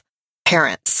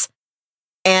parents,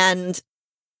 and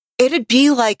it'd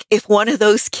be like if one of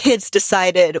those kids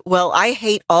decided, well, I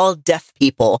hate all deaf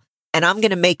people and I'm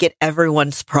going to make it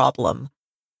everyone's problem.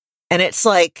 And it's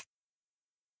like,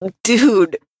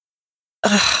 dude,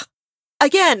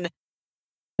 again,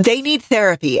 they need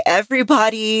therapy.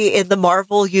 Everybody in the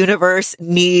Marvel universe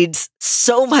needs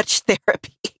so much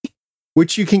therapy.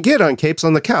 Which you can get on Capes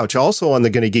on the Couch, also on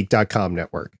the GonnaGeek.com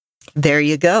network. There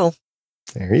you go.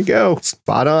 There you go.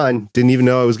 Spot on. Didn't even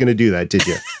know I was going to do that, did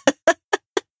you?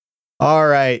 All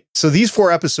right. So these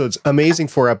 4 episodes, amazing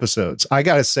 4 episodes. I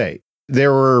got to say,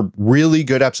 there were really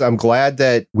good episodes. I'm glad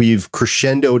that we've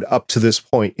crescendoed up to this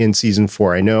point in season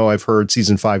 4. I know I've heard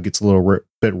season 5 gets a little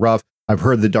bit rough. I've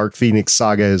heard the Dark Phoenix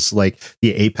saga is like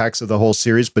the apex of the whole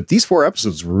series, but these 4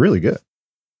 episodes were really good.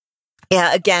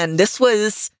 Yeah, again,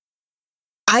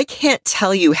 I can't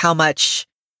tell you how much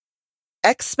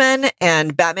X-Men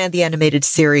and Batman the Animated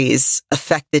Series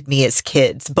affected me as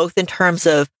kids, both in terms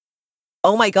of,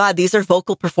 oh my God, these are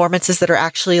vocal performances that are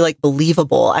actually like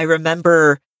believable. I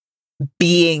remember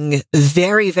being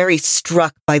very, very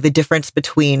struck by the difference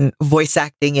between voice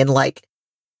acting in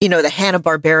the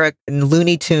Hanna-Barbera and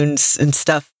Looney Tunes and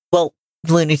stuff. Well,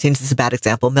 Looney Tunes is a bad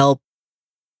example. Mel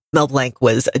Blanc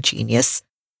was a genius.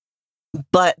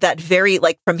 But that very,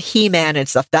 from He-Man and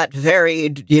stuff, that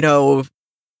very,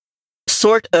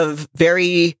 sort of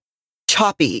very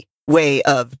choppy way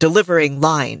of delivering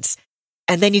lines.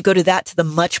 And then you go to the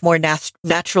much more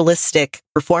naturalistic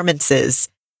performances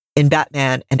in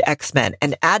Batman and X-Men,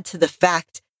 and add to the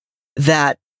fact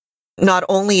that not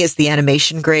only is the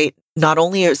animation great, not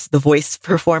only is the voice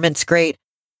performance great,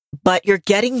 but you're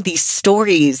getting these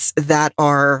stories that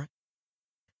are,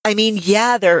 I mean,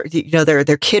 yeah, they're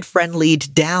kid friendly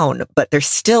down, but they're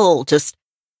still just,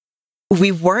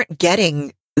 we weren't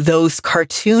getting those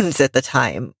cartoons at the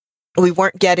time. We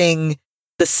weren't getting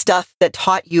the stuff that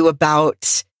taught you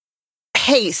about,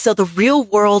 hey, so the real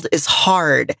world is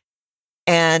hard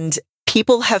and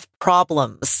people have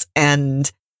problems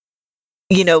and,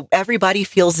 everybody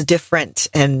feels different.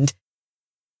 And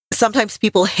sometimes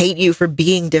people hate you for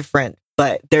being different,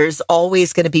 but there's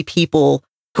always going to be people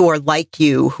who are like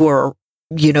you, who are,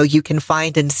 you can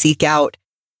find and seek out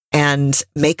and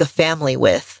make a family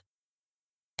with.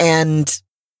 And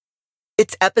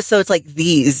it's episodes like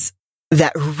these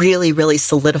that really, really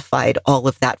solidified all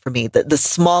of that for me. The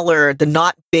smaller, the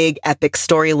not big epic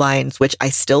storylines, which I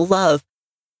still love,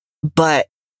 but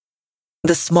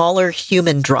the smaller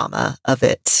human drama of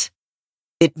it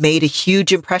made a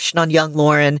huge impression on young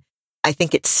Lauren. I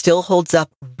think it still holds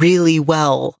up really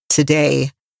well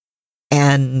today.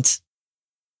 And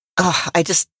I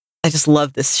just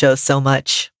love this show so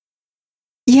much.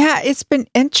 Yeah, it's been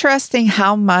interesting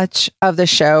how much of the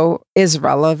show is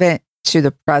relevant to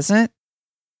the present.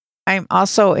 I'm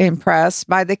also impressed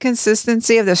by the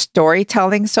consistency of the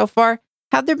storytelling so far.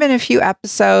 Have there been a few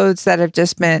episodes that have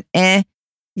just been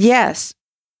Yes,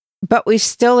 but we've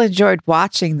still enjoyed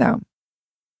watching them.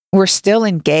 We're still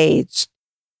engaged.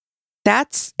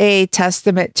 That's a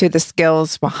testament to the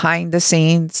skills behind the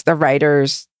scenes, the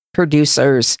writers,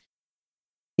 producers.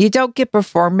 You don't get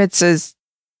performances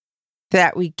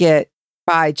that we get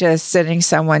by just sitting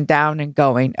someone down and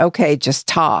going, okay, just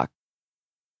talk.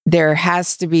 There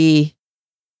has to be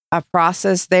a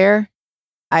process there.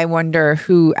 I wonder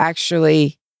who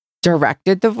actually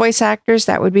directed the voice actors.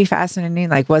 That would be fascinating.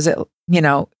 Like, was it,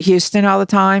 Houston all the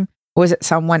time? Was it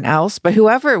someone else? But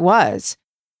whoever it was,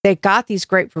 they got these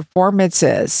great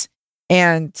performances.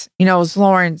 And, as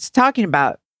Lauren's talking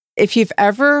about, if you've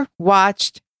ever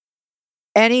watched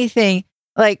anything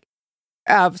like,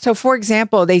 so for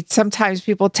example, sometimes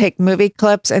people take movie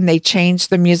clips and they change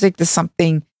the music to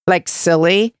something like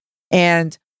silly,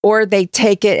 or they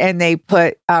take it and they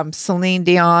put Celine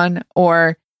Dion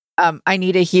or I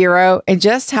Need a Hero, and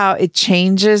just how it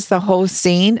changes the whole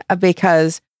scene.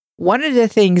 Because one of the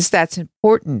things that's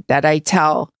important that I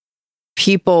tell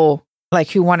people like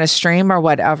who want to stream or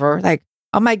whatever, like,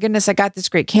 oh my goodness, I got this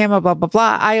great camera, blah, blah,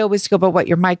 blah. I always go, but what,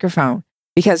 your microphone?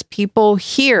 Because people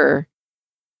hear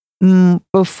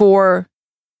before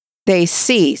they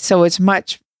see. So it's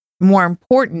much more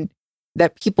important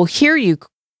that people hear you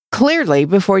clearly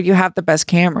before you have the best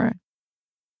camera.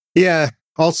 Yeah.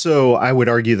 Also, I would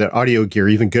argue that audio gear,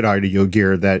 even good audio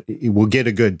gear that will get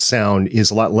a good sound, is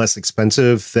a lot less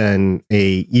expensive than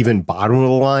a even bottom of the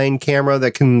line camera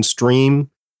that can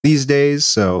stream these days.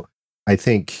 So I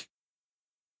think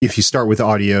if you start with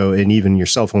audio and even your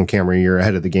cell phone camera, you're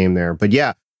ahead of the game there. But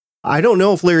yeah, I don't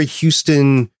know if Larry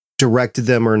Houston directed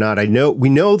them or not. We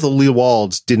know the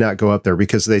Leewalds did not go up there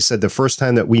because they said the first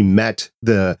time that we met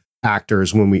the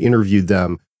actors when we interviewed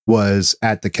them was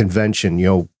at the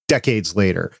convention, decades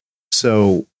later.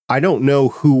 So I don't know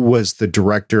who was the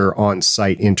director on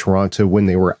site in Toronto when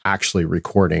they were actually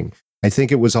recording. I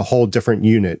think it was a whole different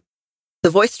unit. The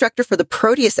voice director for the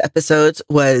Proteus episodes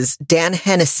was Dan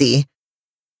Hennessy,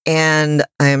 and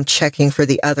I am checking for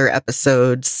the other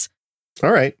episodes.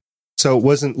 All right. So it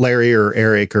wasn't Larry or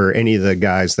Eric or any of the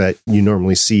guys that you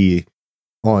normally see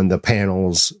on the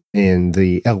panels in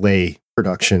the LA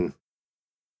production,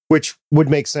 which would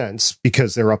make sense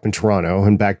because they're up in Toronto.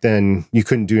 And back then you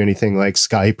couldn't do anything like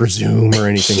Skype or Zoom or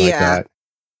anything like that.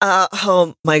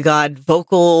 Oh my God.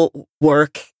 Vocal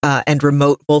work and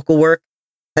remote vocal work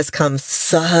has come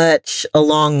such a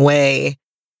long way,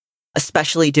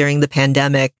 especially during the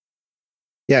pandemic.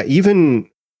 Yeah. Even,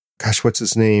 what's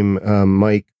his name?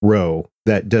 Mike Rowe,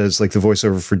 that does like the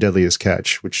voiceover for Deadliest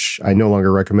Catch, which I no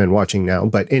longer recommend watching now.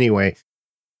 But anyway,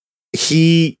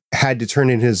 he had to turn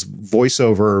in his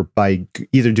voiceover by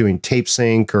either doing tape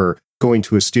sync or going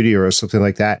to a studio or something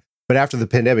like that. But after the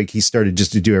pandemic, he started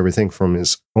just to do everything from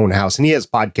his own house. And he has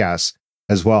podcasts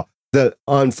as well. The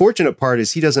unfortunate part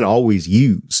is he doesn't always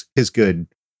use his good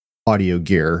audio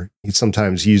gear. He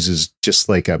sometimes uses just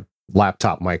like a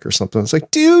laptop mic or something. It's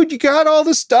like, dude, you got all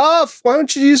the stuff. Why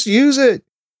don't you just use it?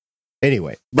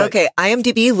 Anyway. Okay.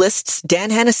 IMDb lists Dan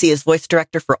Hennessy as voice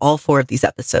director for all 4 of these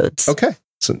episodes. Okay.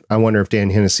 So I wonder if Dan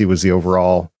Hennessy was the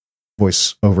overall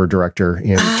voiceover director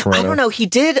in Toronto. I don't know. He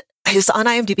did. His on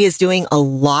IMDb is doing a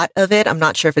lot of it. I'm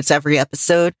not sure if it's every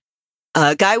episode.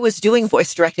 Guy was doing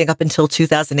voice directing up until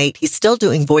 2008. He's still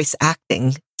doing voice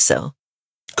acting. So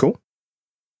cool.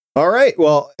 All right.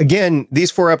 Well, again,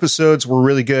 these 4 episodes were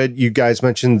really good. You guys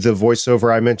mentioned the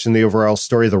voiceover. I mentioned the overall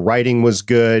story. The writing was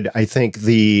good. I think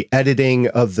the editing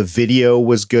of the video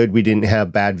was good. We didn't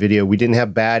have bad video. We didn't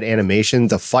have bad animation.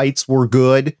 The fights were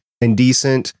good and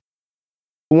decent.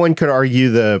 One could argue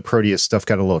the Proteus stuff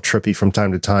got a little trippy from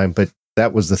time to time, but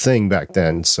that was the thing back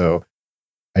then. So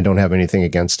I don't have anything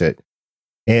against it.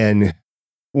 And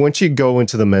once you go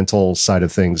into the mental side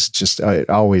of things,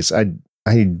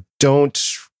 I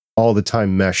don't all the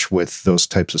time mesh with those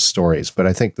types of stories, but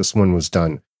I think this one was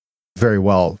done very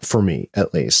well for me,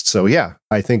 at least. So yeah,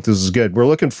 I think this is good. We're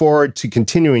looking forward to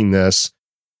continuing this.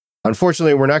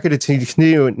 Unfortunately, we're not going to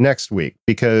continue it next week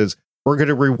because we're going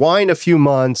to rewind a few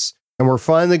months and we're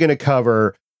finally going to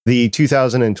cover the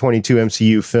 2022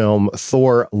 MCU film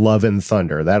Thor: Love and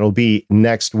Thunder. That'll be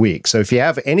next week. So if you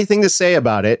have anything to say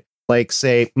about it, like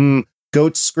say,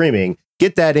 goats screaming,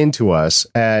 get that into us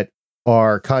at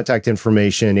our contact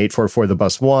information,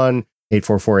 844-the-bus-1,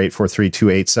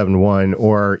 844-843-2871,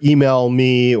 or email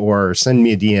me or send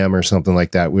me a DM or something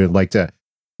like that. We would like to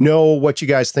know what you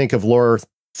guys think of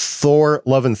Thor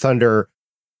Love and Thunder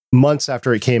months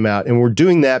after it came out. And we're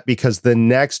doing that because the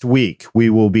next week we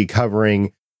will be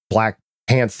covering Black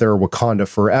Panther Wakanda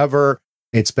Forever.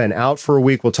 It's been out for a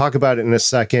week. We'll talk about it in a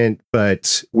second,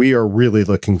 but we are really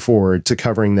looking forward to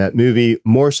covering that movie,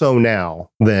 more so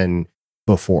now than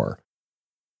before.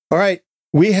 All right,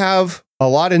 we have a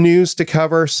lot of news to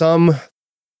cover, some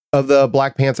of the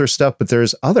Black Panther stuff, but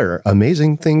there's other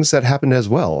amazing things that happened as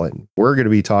well, and we're going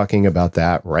to be talking about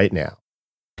that right now.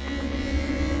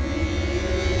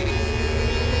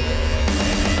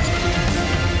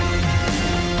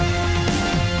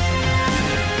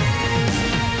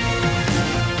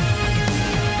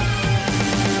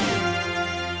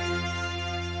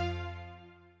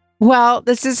 Well,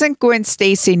 this isn't Gwen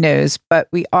Stacy news, but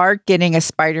we are getting a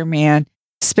Spider-Man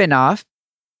spinoff.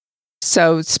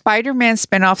 So, Spider-Man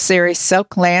spinoff series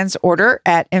Silk lands order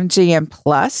at MGM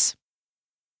Plus.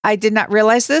 I did not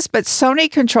realize this, but Sony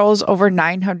controls over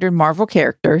 900 Marvel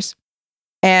characters.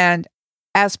 And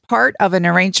as part of an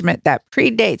arrangement that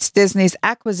predates Disney's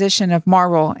acquisition of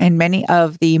Marvel, and many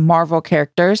of the Marvel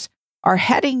characters are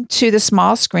heading to the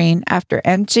small screen after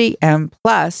MGM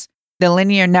Plus, the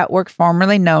linear network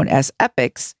formerly known as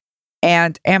Epix,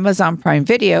 and Amazon Prime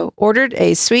Video ordered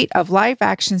a suite of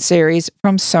live-action series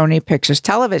from Sony Pictures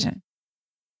Television.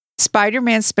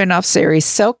 Spider-Man spin-off series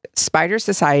Silk Spider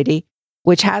Society,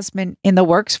 which has been in the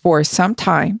works for some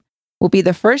time, will be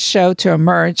the first show to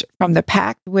emerge from the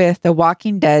pact with The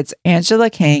Walking Dead's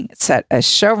Angela Kang set as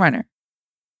showrunner.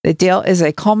 The deal is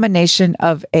a culmination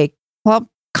of a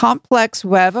complex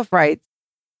web of rights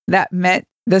that meant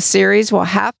the series will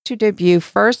have to debut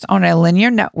first on a linear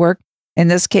network, in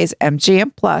this case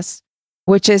MGM Plus,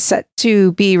 which is set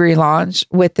to be relaunched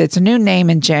with its new name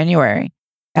in January.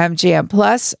 MGM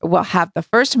Plus will have the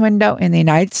first window in the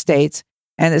United States,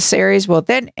 and the series will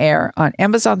then air on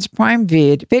Amazon's Prime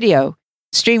Video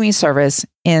streaming service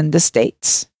in the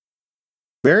States.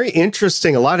 Very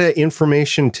interesting. A lot of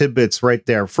information tidbits right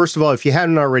there. First of all, if you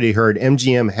hadn't already heard,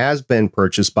 MGM has been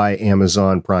purchased by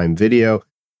Amazon Prime Video.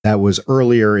 That was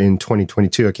earlier in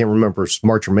 2022. I can't remember if it's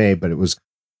March or May, but it was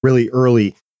really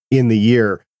early in the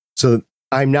year. So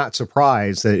I'm not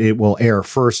surprised that it will air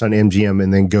first on MGM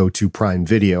and then go to Prime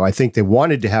Video. I think they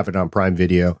wanted to have it on Prime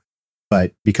Video,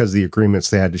 but because of the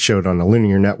agreements, they had to show it on a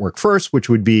linear network first, which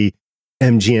would be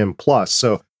MGM Plus.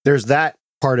 So there's that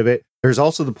part of it. There's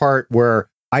also the part where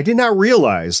I did not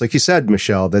realize, like you said,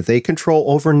 Michelle, that they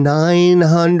control over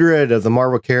 900 of the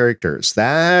Marvel characters.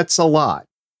 That's a lot.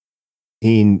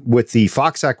 With the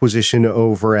Fox acquisition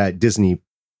over at Disney,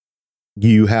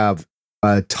 you have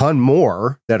a ton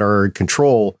more that are in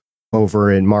control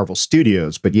over in Marvel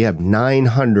Studios, but you have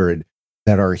 900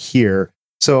 that are here.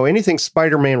 So anything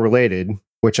Spider-Man related,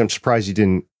 which I'm surprised you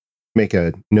didn't make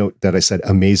a note that I said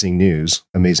amazing news,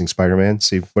 amazing Spider-Man.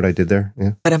 See what I did there?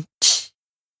 Yeah.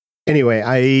 Anyway,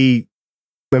 I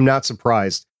am not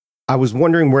surprised. I was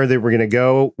wondering where they were going to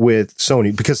go with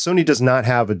Sony, because Sony does not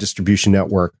have a distribution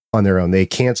network on their own. They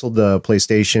canceled the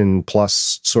PlayStation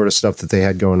Plus sort of stuff that they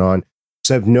had going on.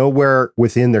 So they have nowhere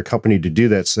within their company to do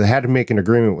that. So they had to make an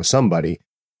agreement with somebody.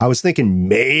 I was thinking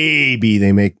maybe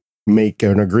they make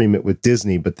an agreement with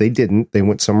Disney, but they didn't. They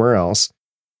went somewhere else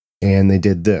and they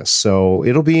did this. So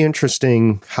it'll be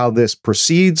interesting how this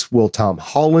proceeds. Will Tom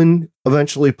Holland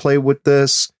eventually play with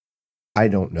this? I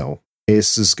don't know.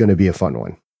 This is going to be a fun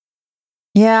one.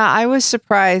 Yeah, I was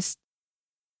surprised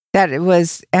that it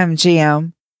was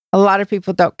MGM. A lot of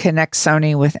people don't connect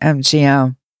Sony with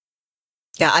MGM.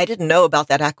 Yeah, I didn't know about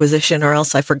that acquisition, or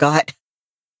else I forgot.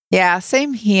 Yeah,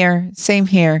 same here. Same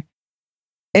here.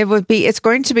 It's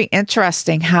going to be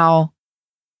interesting how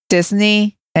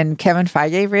Disney and Kevin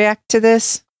Feige react to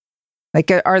this. Like,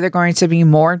 are there going to be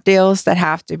more deals that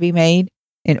have to be made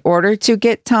in order to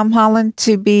get Tom Holland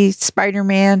to be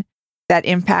Spider-Man that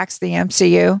impacts the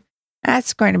MCU?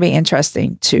 That's going to be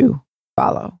interesting to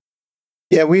follow.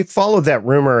 Yeah, we followed that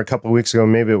rumor a couple of weeks ago.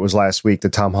 Maybe it was last week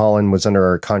that Tom Holland was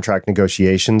under contract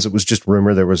negotiations. It was just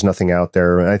rumor. There was nothing out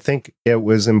there. And I think it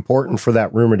was important for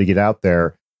that rumor to get out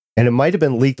there. And it might have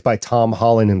been leaked by Tom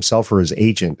Holland himself or his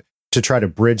agent to try to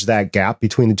bridge that gap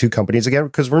between the two companies again.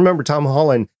 Because remember, Tom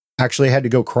Holland actually had to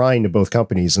go crying to both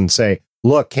companies and say,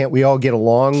 look, can't we all get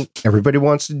along? Everybody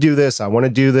wants to do this. I want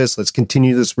to do this. Let's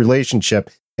continue this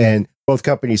relationship. And both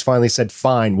companies finally said,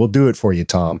 fine, we'll do it for you,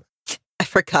 Tom. I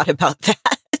forgot about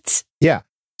that. Yeah.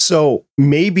 So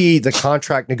maybe the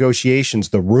contract negotiations,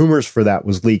 the rumors for that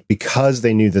was leaked because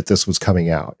they knew that this was coming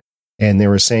out. And they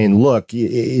were saying, look,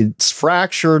 it's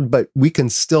fractured, but we can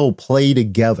still play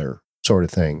together, sort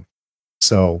of thing.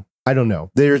 So I don't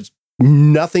know. There's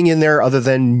nothing in there other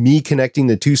than me connecting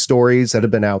the two stories that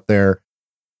have been out there.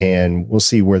 And we'll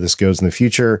see where this goes in the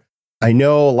future. I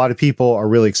know a lot of people are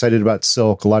really excited about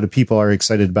Silk. A lot of people are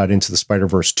excited about Into the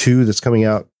Spider-Verse 2 that's coming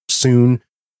out soon.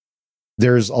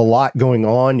 There's a lot going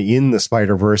on in the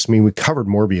Spider-Verse. I mean, we covered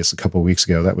Morbius a couple of weeks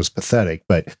ago. That was pathetic.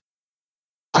 But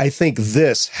I think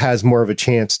this has more of a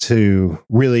chance to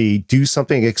really do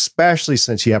something, especially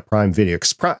since you have Prime Video.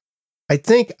 I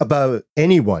think about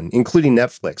anyone, including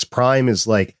Netflix, Prime is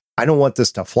like, I don't want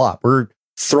this to flop. We're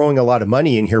throwing a lot of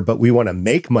money in here, but we want to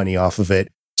make money off of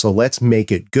it. So let's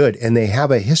make it good. And they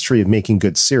have a history of making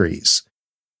good series.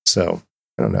 So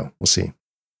I don't know. We'll see.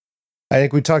 I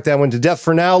think we talked that one to death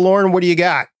for now. Lauren, what do you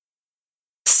got?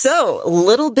 So, a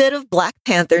little bit of Black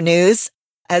Panther news.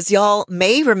 As y'all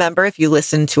may remember, if you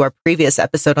listened to our previous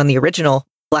episode on the original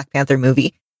Black Panther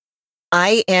movie,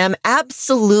 I am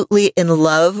absolutely in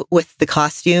love with the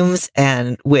costumes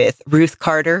and with Ruth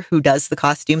Carter, who does the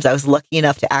costumes. I was lucky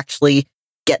enough to actually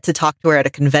get to talk to her at a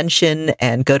convention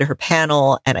and go to her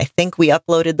panel. And I think we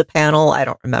uploaded the panel. I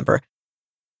don't remember.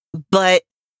 But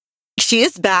she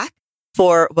is back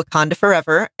for Wakanda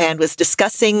Forever and was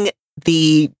discussing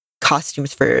the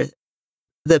costumes for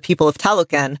the people of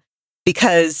Talokan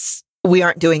because we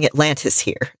aren't doing Atlantis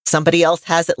here. Somebody else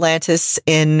has Atlantis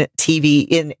in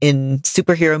TV, in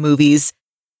superhero movies.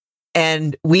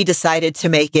 And we decided to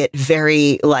make it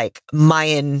very like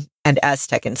Mayan and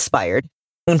Aztec inspired.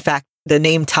 In fact, the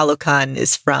name Talokan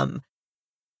is from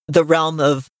the realm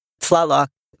of Tlaloc,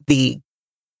 the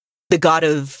god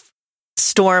of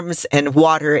storms and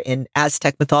water in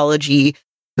Aztec mythology,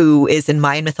 who is in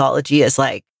Mayan mythology as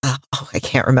like, I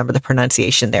can't remember the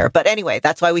pronunciation there. But anyway,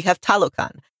 that's why we have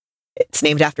Talokan. It's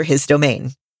named after his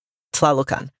domain,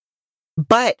 Tlalocan.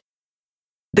 But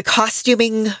the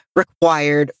costuming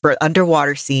required for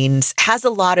underwater scenes has a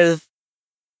lot of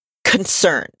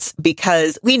concerns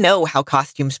because we know how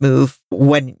costumes move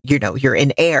when, you're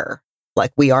in air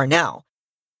like we are now.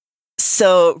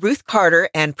 So Ruth Carter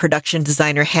and production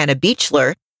designer Hannah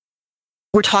Beachler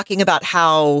were talking about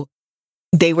how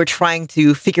they were trying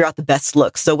to figure out the best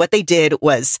look. So what they did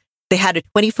was they had a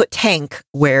 20-foot tank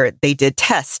where they did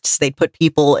tests. They'd put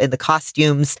people in the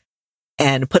costumes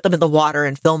and put them in the water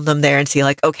and film them there and see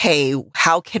like, okay,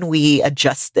 how can we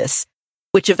adjust this?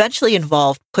 Which eventually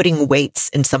involved putting weights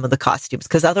in some of the costumes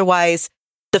because otherwise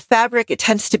the fabric, it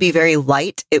tends to be very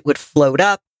light. It would float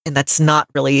up and that's not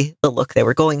really the look they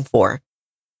were going for.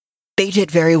 They did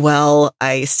very well.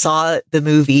 I saw the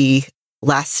movie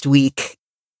last week.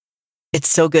 It's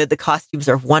so good. The costumes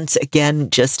are once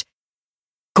again just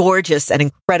gorgeous and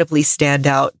incredibly stand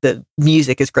out. The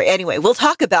music is great. Anyway, we'll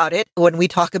talk about it when we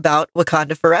talk about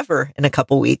Wakanda Forever in a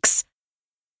couple weeks.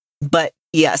 But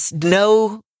yes,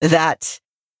 know that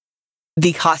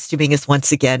the costuming is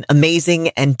once again amazing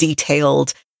and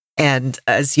detailed. And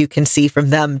as you can see from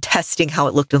them testing how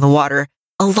it looked in the water,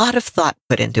 a lot of thought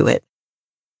put into it.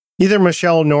 Neither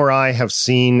Michelle nor I have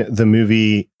seen the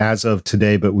movie as of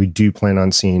today, but we do plan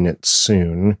on seeing it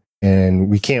soon. And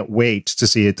we can't wait to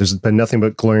see it. There's been nothing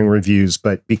but glowing reviews,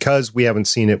 but because we haven't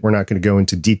seen it, we're not going to go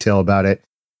into detail about it.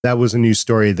 That was a news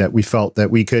story that we felt that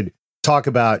we could talk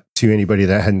about to anybody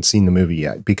that hadn't seen the movie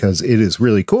yet, because it is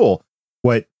really cool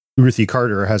what Ruthie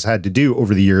Carter has had to do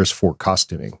over the years for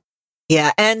costuming.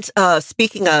 Yeah. And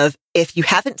speaking of, if you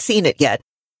haven't seen it yet,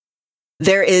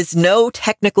 there is no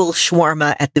technical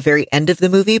shawarma at the very end of the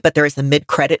movie, but there is a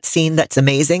mid-credit scene that's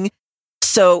amazing.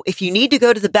 So if you need to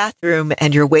go to the bathroom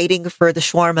and you're waiting for the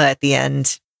shawarma at the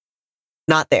end,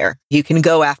 not there. You can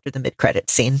go after the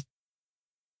mid-credit scene.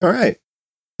 All right.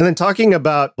 And then talking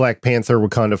about Black Panther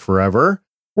Wakanda Forever,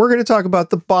 we're going to talk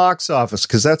about the box office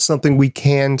because that's something we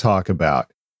can talk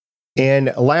about.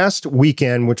 And last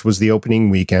weekend, which was the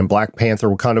opening weekend, Black Panther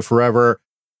Wakanda Forever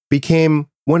became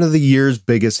one of the year's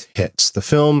biggest hits. The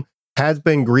film has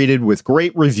been greeted with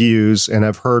great reviews, and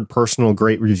I've heard personal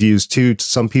great reviews too to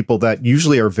some people that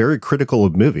usually are very critical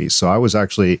of movies. So I was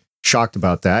actually shocked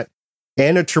about that.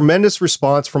 And a tremendous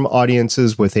response from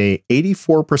audiences with a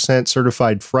 84%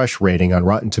 certified fresh rating on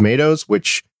Rotten Tomatoes,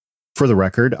 which, for the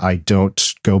record, I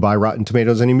don't go by Rotten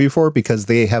Tomatoes anymore because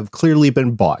they have clearly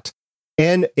been bought.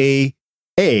 And a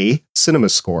cinema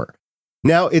score.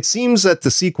 Now, it seems that the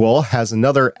sequel has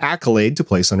another accolade to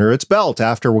place under its belt.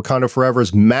 After Wakanda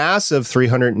Forever's massive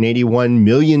 $381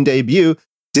 million debut,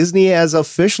 Disney has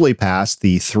officially passed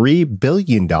the $3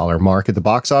 billion mark at the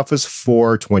box office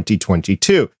for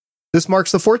 2022. This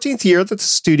marks the 14th year that the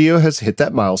studio has hit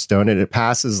that milestone, and it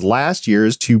passes last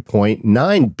year's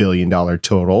 $2.9 billion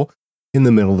total in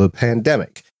the middle of the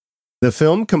pandemic. The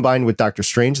film, combined with Doctor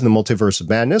Strange and the Multiverse of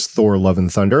Madness, Thor: Love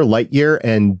and Thunder, Lightyear,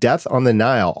 and Death on the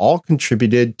Nile, all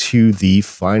contributed to the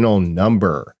final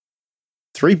number.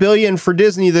 $3 billion for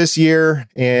Disney this year,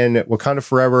 and Wakanda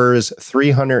Forever's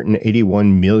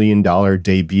 $381 million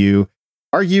debut.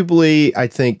 Arguably, I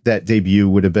think that debut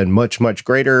would have been much, much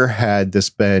greater had this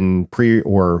been pre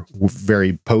or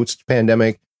very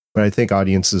post-pandemic, but I think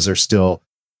audiences are still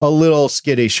a little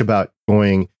skittish about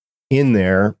going in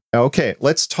there. Okay,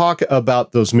 let's talk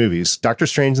about those movies. Doctor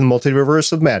Strange and the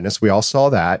Multiverse of Madness, we all saw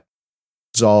that.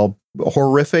 It was all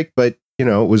horrific, but, it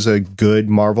was a good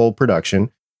Marvel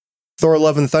production. Thor: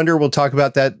 Love and Thunder, we'll talk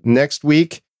about that next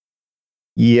week.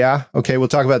 Yeah, okay, we'll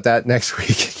talk about that next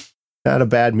week. Not a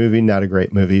bad movie, not a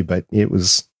great movie, but it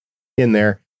was in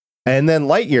there. And then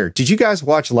Lightyear. Did you guys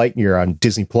watch Lightyear on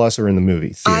Disney Plus or in the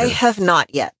movie theater? I have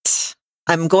not yet.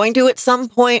 I'm going to at some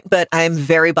point, but I'm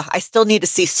very behind. I still need to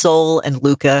see Soul and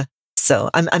Luca,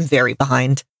 so I'm very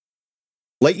behind.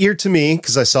 Lightyear to me,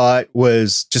 because I saw it,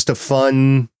 was just a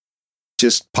fun,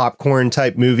 just popcorn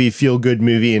type movie, feel good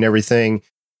movie and everything.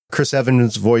 Chris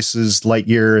Evans voices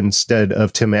Lightyear instead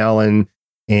of Tim Allen,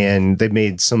 and they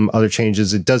made some other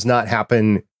changes. It does not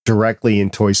happen directly in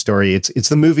Toy Story. It's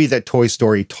the movie that Toy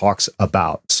Story talks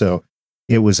about. So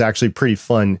it was actually pretty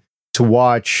fun to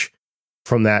watch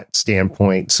from that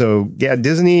standpoint. So yeah,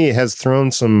 Disney has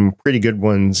thrown some pretty good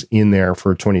ones in there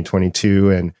for 2022.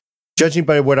 And judging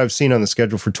by what I've seen on the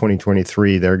schedule for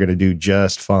 2023, they're going to do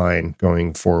just fine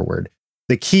going forward.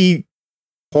 The key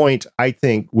point, I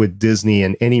think, with Disney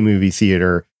and any movie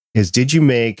theater is, did you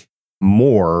make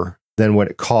more than what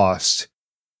it costs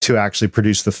to actually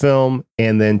produce the film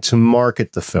and then to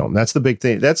market the film? That's the big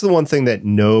thing. That's the one thing that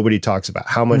nobody talks about.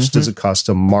 How much does it cost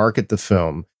to market the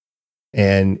film?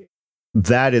 And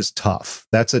that is tough.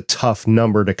 That's a tough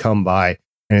number to come by.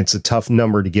 And it's a tough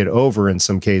number to get over in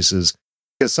some cases,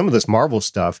 because some of this Marvel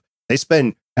stuff, they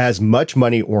spend as much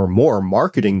money or more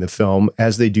marketing the film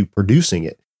as they do producing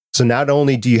it. So not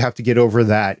only do you have to get over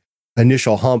that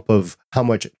initial hump of how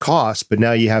much it costs, but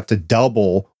now you have to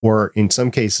double, or in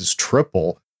some cases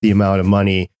triple, the amount of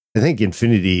money. I think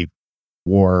Infinity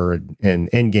War and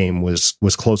Endgame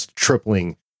was close to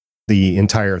tripling the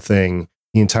entire thing,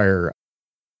 the entire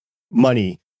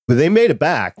money. But they made it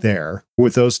back there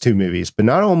with those two movies, but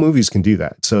not all movies can do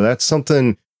that. So that's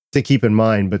something to keep in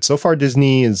mind. But so far,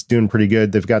 Disney is doing pretty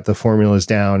good. They've got the formulas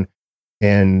down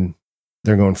and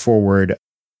they're going forward.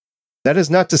 That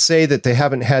is not to say that they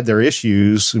haven't had their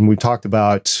issues. And we talked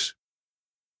about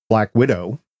Black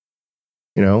Widow,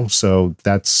 so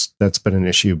that's been an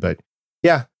issue. But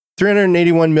yeah,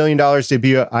 $381 million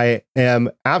debut. I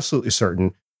am absolutely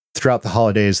certain throughout the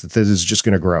holidays that this is just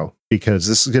going to grow, because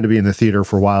this is going to be in the theater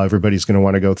for a while. Everybody's going to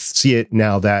want to go see it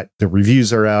now that the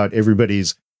reviews are out.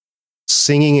 Everybody's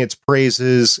singing its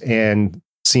praises and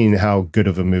seeing how good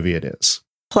of a movie it is.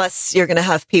 Plus, you're going to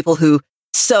have people who,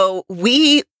 so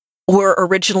we were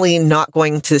originally not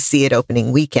going to see it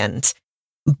opening weekend,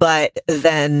 but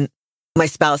then my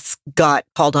spouse got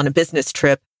called on a business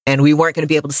trip and we weren't going to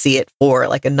be able to see it for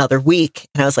like another week.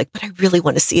 And I was like, but I really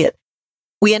want to see it.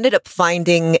 We ended up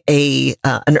finding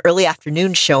an early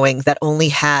afternoon showing that only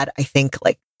had, I think,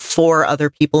 like 4 other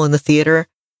people in the theater.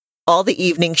 All the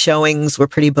evening showings were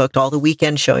pretty booked. All the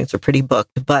weekend showings were pretty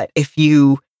booked. But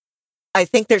I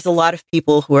think there's a lot of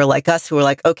people who are like us, who are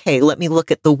like, okay, let me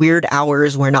look at the weird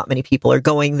hours where not many people are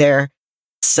going there.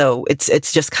 So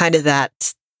it's just kind of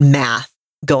that math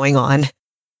going on.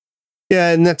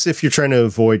 Yeah, and that's if you're trying to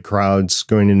avoid crowds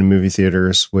going into movie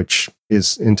theaters, which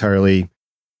is entirely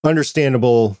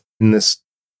understandable in this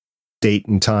date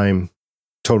and time.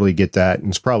 Totally get that. And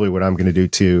it's probably what I'm going to do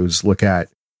too, is look at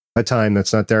a time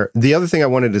that's not there. The other thing I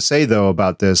wanted to say, though,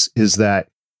 about this is that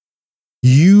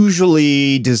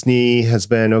usually Disney has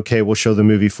been, okay, we'll show the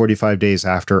movie 45 days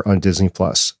after on Disney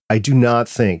Plus. I do not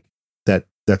think that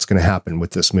that's going to happen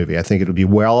with this movie. I think it'll be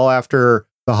well after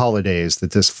the holidays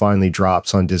that this finally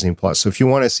drops on Disney Plus. So if you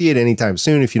want to see it anytime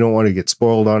soon, if you don't want to get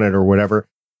spoiled on it or whatever,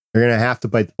 you're going to have to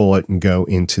bite the bullet and go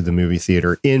into the movie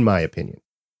theater, in my opinion.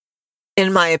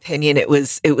 In my opinion, it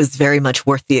was very much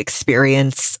worth the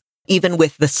experience, even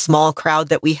with the small crowd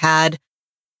that we had.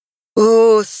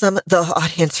 Oh, the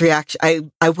audience reaction. I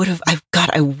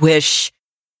wish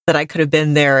that I could have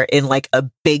been there in like a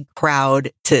big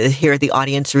crowd to hear the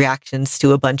audience reactions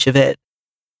to a bunch of it.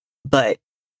 But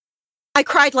I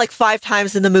cried like 5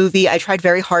 times in the movie. I tried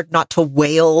very hard not to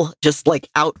wail just like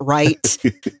outright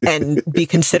and be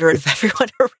considerate of everyone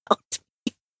around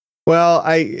me. Well,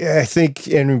 I think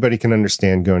anybody can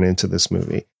understand going into this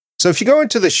movie. So if you go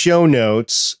into the show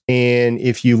notes and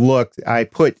if you look, I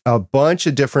put a bunch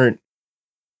of different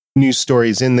news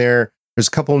stories in there. There's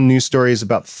a couple of news stories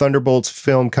about Thunderbolts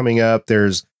film coming up.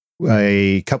 There's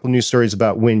a couple of news stories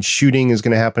about when shooting is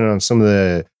going to happen on some of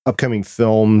the upcoming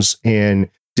films and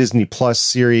Disney Plus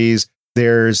series.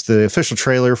 There's the official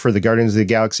trailer for the Guardians of the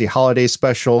Galaxy holiday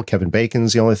special. Kevin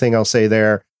Bacon's the only thing I'll say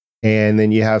there. And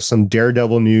then you have some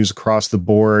Daredevil news across the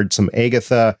board, some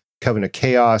Agatha, Covenant of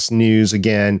Chaos news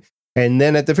again. And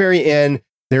then at the very end,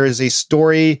 there is a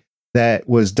story that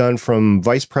was done from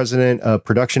Vice President of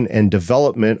Production and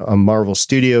Development on Marvel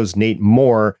Studios, Nate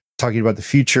Moore, talking about the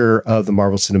future of the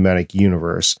Marvel Cinematic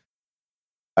Universe.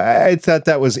 I thought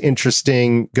that was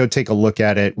interesting. Go take a look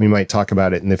at it. We might talk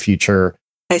about it in the future.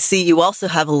 I see you also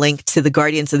have a link to the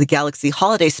Guardians of the Galaxy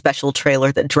holiday special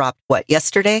trailer that dropped,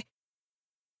 yesterday?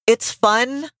 It's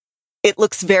fun. It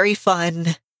looks very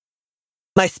fun.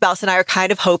 My spouse and I are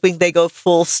kind of hoping they go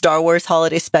full Star Wars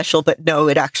holiday special, but no,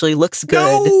 it actually looks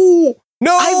good.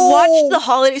 No! I watched the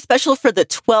holiday special for the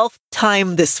 12th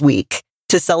time this week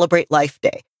to celebrate Life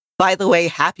Day. By the way,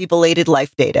 happy belated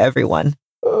Life Day to everyone.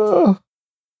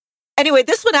 Anyway,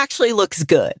 this one actually looks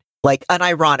good,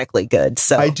 unironically good.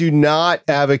 So I do not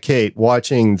advocate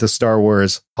watching the Star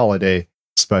Wars holiday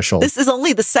special. This is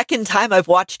only the second time I've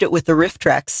watched it with the riff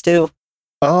tracks too.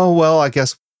 Oh, well, I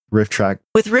guess riff track.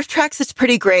 With riff tracks, it's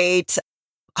pretty great.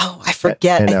 Oh, I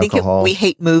forget. And I think We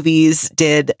Hate Movies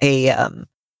did a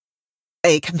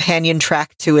companion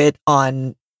track to it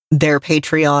on their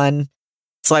Patreon.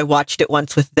 So I watched it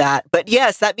once with that. But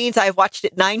yes, that means I've watched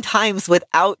it 9 times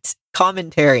without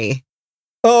commentary.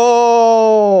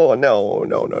 Oh, no.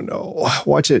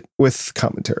 Watch it with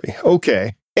commentary.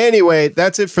 Okay. Anyway,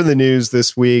 that's it for the news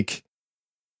this week.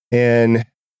 And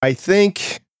I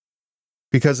think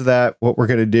because of that, what we're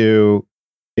going to do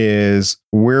is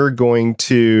we're going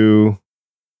to...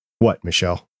 What,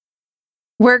 Michelle?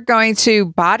 We're going to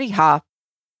body hop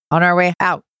on our way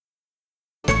out.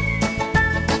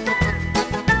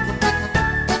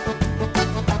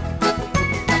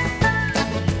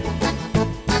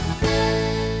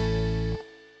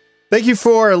 Thank you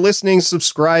for listening,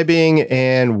 subscribing,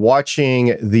 and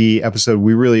watching the episode.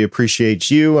 We really appreciate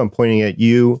you. I'm pointing at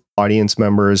you, audience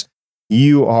members.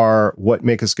 You are what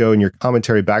make us go, and your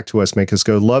commentary back to us make us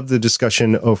go. Love the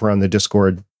discussion over on the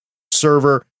Discord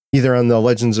server, either on the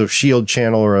Legends of S.H.I.E.L.D.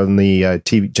 channel or on the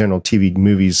General TV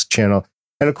Movies channel.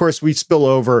 And of course, we spill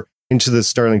over into the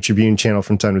Starling Tribune channel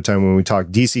from time to time when we talk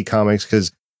DC Comics,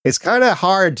 because it's kind of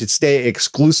hard to stay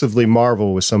exclusively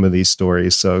Marvel with some of these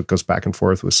stories. So it goes back and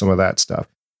forth with some of that stuff.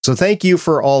 So thank you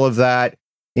for all of that.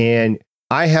 And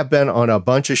I have been on a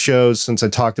bunch of shows since I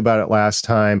talked about it last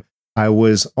time. I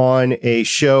was on a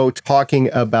show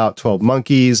talking about 12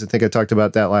 Monkeys. I think I talked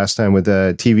about that last time with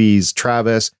the TV's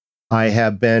Travis. I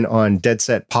have been on Dead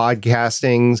Set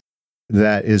Podcastings.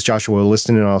 That is Joshua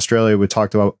Liston in Australia. We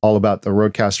talked about all about the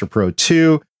Rodecaster Pro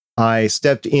 2. I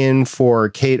stepped in for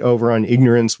Kate over on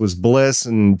Ignorance Was Bliss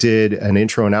and did an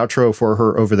intro and outro for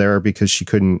her over there because she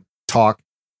couldn't talk.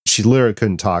 She literally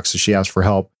couldn't talk, so she asked for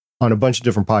help on a bunch of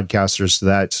different podcasters to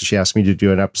that. So she asked me to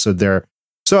do an episode there.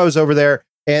 So I was over there.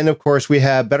 And of course, we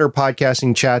have Better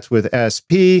Podcasting Chats with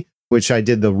SP, which I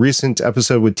did the recent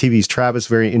episode with TV's Travis.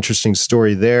 Very interesting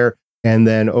story there. And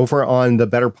then over on the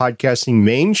Better Podcasting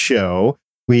main show,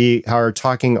 we are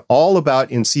talking all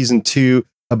about in season 2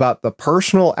 about the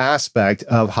personal aspect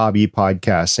of hobby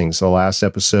podcasting. So last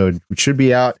episode, which should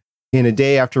be out in a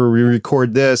day after we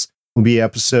record this, will be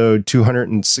episode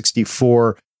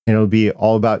 264. And it'll be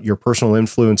all about your personal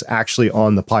influence actually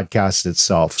on the podcast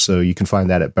itself. So you can find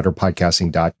that at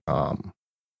betterpodcasting.com.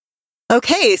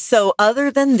 Okay, so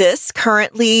other than this,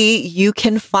 currently you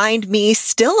can find me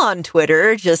still on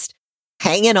Twitter, just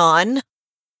hanging on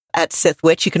at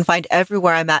Sithwitch. You can find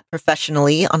everywhere I'm at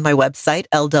professionally on my website,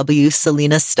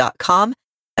 lwsalinas.com.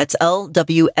 That's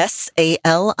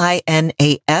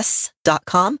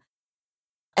lwsalinas.com.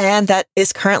 And that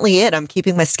is currently it. I'm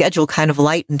keeping my schedule kind of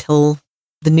light until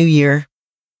the new year.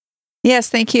 Yes,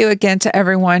 thank you again to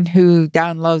everyone who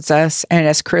downloads us. And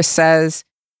as Chris says,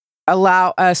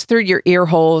 allow us through your ear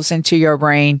holes into your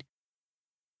brain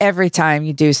every time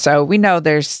you do so. We know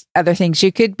there's other things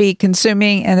you could be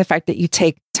consuming, and the fact that you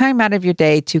take time out of your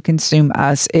day to consume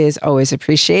us is always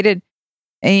appreciated.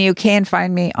 And you can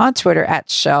find me on Twitter at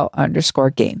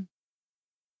Shell_game.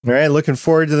 All right, looking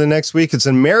forward to the next week. It's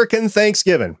American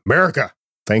Thanksgiving. America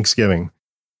Thanksgiving.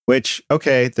 Which,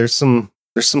 okay, there's some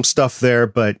stuff there,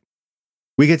 but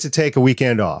we get to take a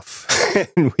weekend off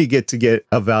and we get to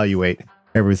evaluate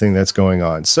everything that's going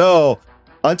on. So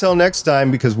Until next time,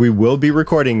 because we will be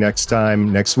recording next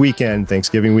weekend,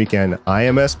 Thanksgiving weekend. I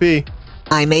am SB.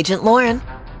 I'm Agent Lauren.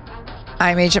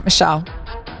 I'm Agent Michelle.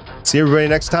 See everybody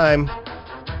next time.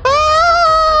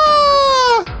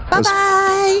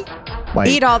 Bye-bye.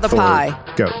 Eat all the pie.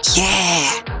 Goats.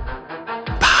 Yeah.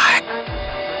 Bye.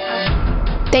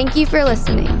 Thank you for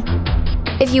listening.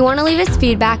 If you want to leave us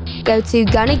feedback, go to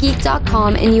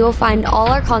gonnageek.com and you will find all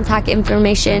our contact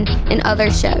information and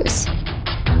other shows.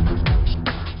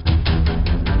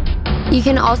 You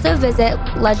can also visit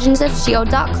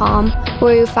legendsofshield.com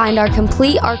where you'll find our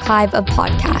complete archive of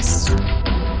podcasts.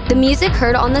 The music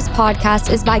heard on this podcast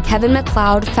is by Kevin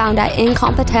MacLeod, found at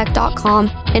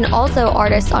incompetech.com, and also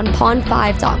artists on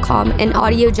pond5.com and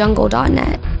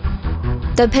audiojungle.net.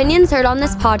 The opinions heard on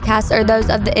this podcast are those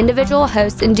of the individual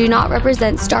hosts and do not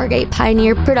represent Stargate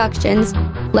Pioneer Productions,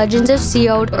 Legends of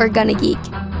S.H.I.E.L.D., or Gonna Geek.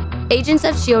 Agents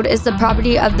of S.H.I.E.L.D. is the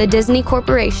property of the Disney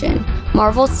Corporation,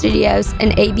 Marvel Studios,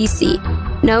 and ABC.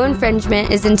 No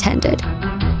infringement is intended.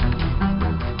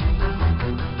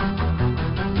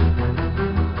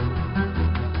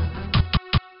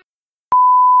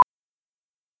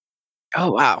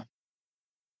 Oh, wow.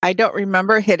 I don't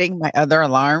remember hitting my other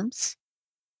alarms.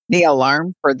 The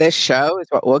alarm for this show is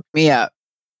what woke me up.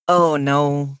 Oh,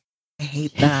 no. I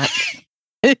hate that.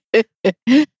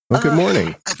 Well, good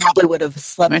morning. I probably would have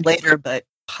slept later, but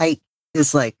Pike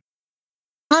is like,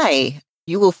 hi,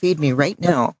 you will feed me right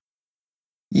now.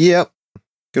 Yep.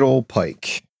 Good old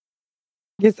Pike.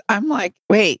 Because I'm like,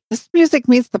 wait, this music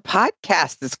means the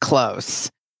podcast is close.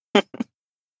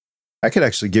 I could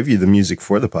actually give you the music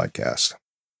for the podcast.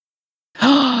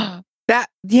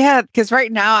 Because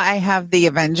right now I have the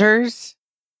Avengers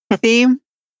theme,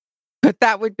 but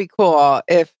that would be cool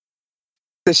if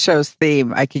the show's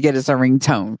theme I could get as a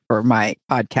ringtone for my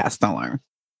podcast alarm.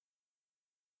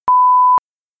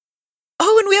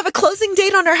 Oh, and we have a closing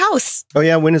date on our house. Oh,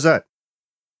 yeah. When is that?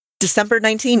 December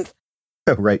 19th.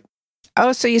 Oh, right.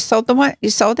 Oh, so you sold the one? You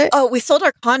sold it? Oh, we sold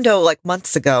our condo like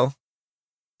months ago.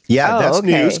 Yeah, Oh, that's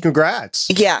okay. news. Congrats.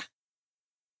 Yeah.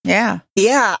 Yeah.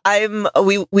 Yeah.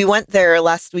 We went there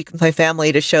last week with my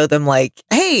family to show them like,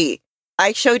 hey,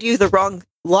 I showed you the wrong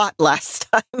lot last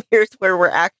time. Here's where we're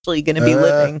actually going to be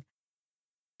living.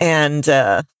 And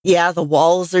yeah, the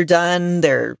walls are done.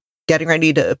 They're getting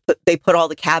ready to put all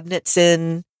the cabinets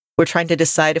in. We're trying to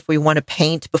decide if we want to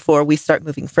paint before we start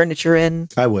moving furniture in.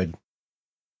 I would.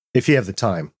 If you have the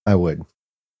time, I would.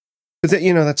 But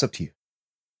that's up to you.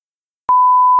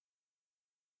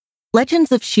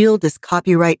 Legends of S.H.I.E.L.D. is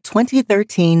copyright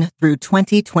 2013 through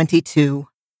 2022.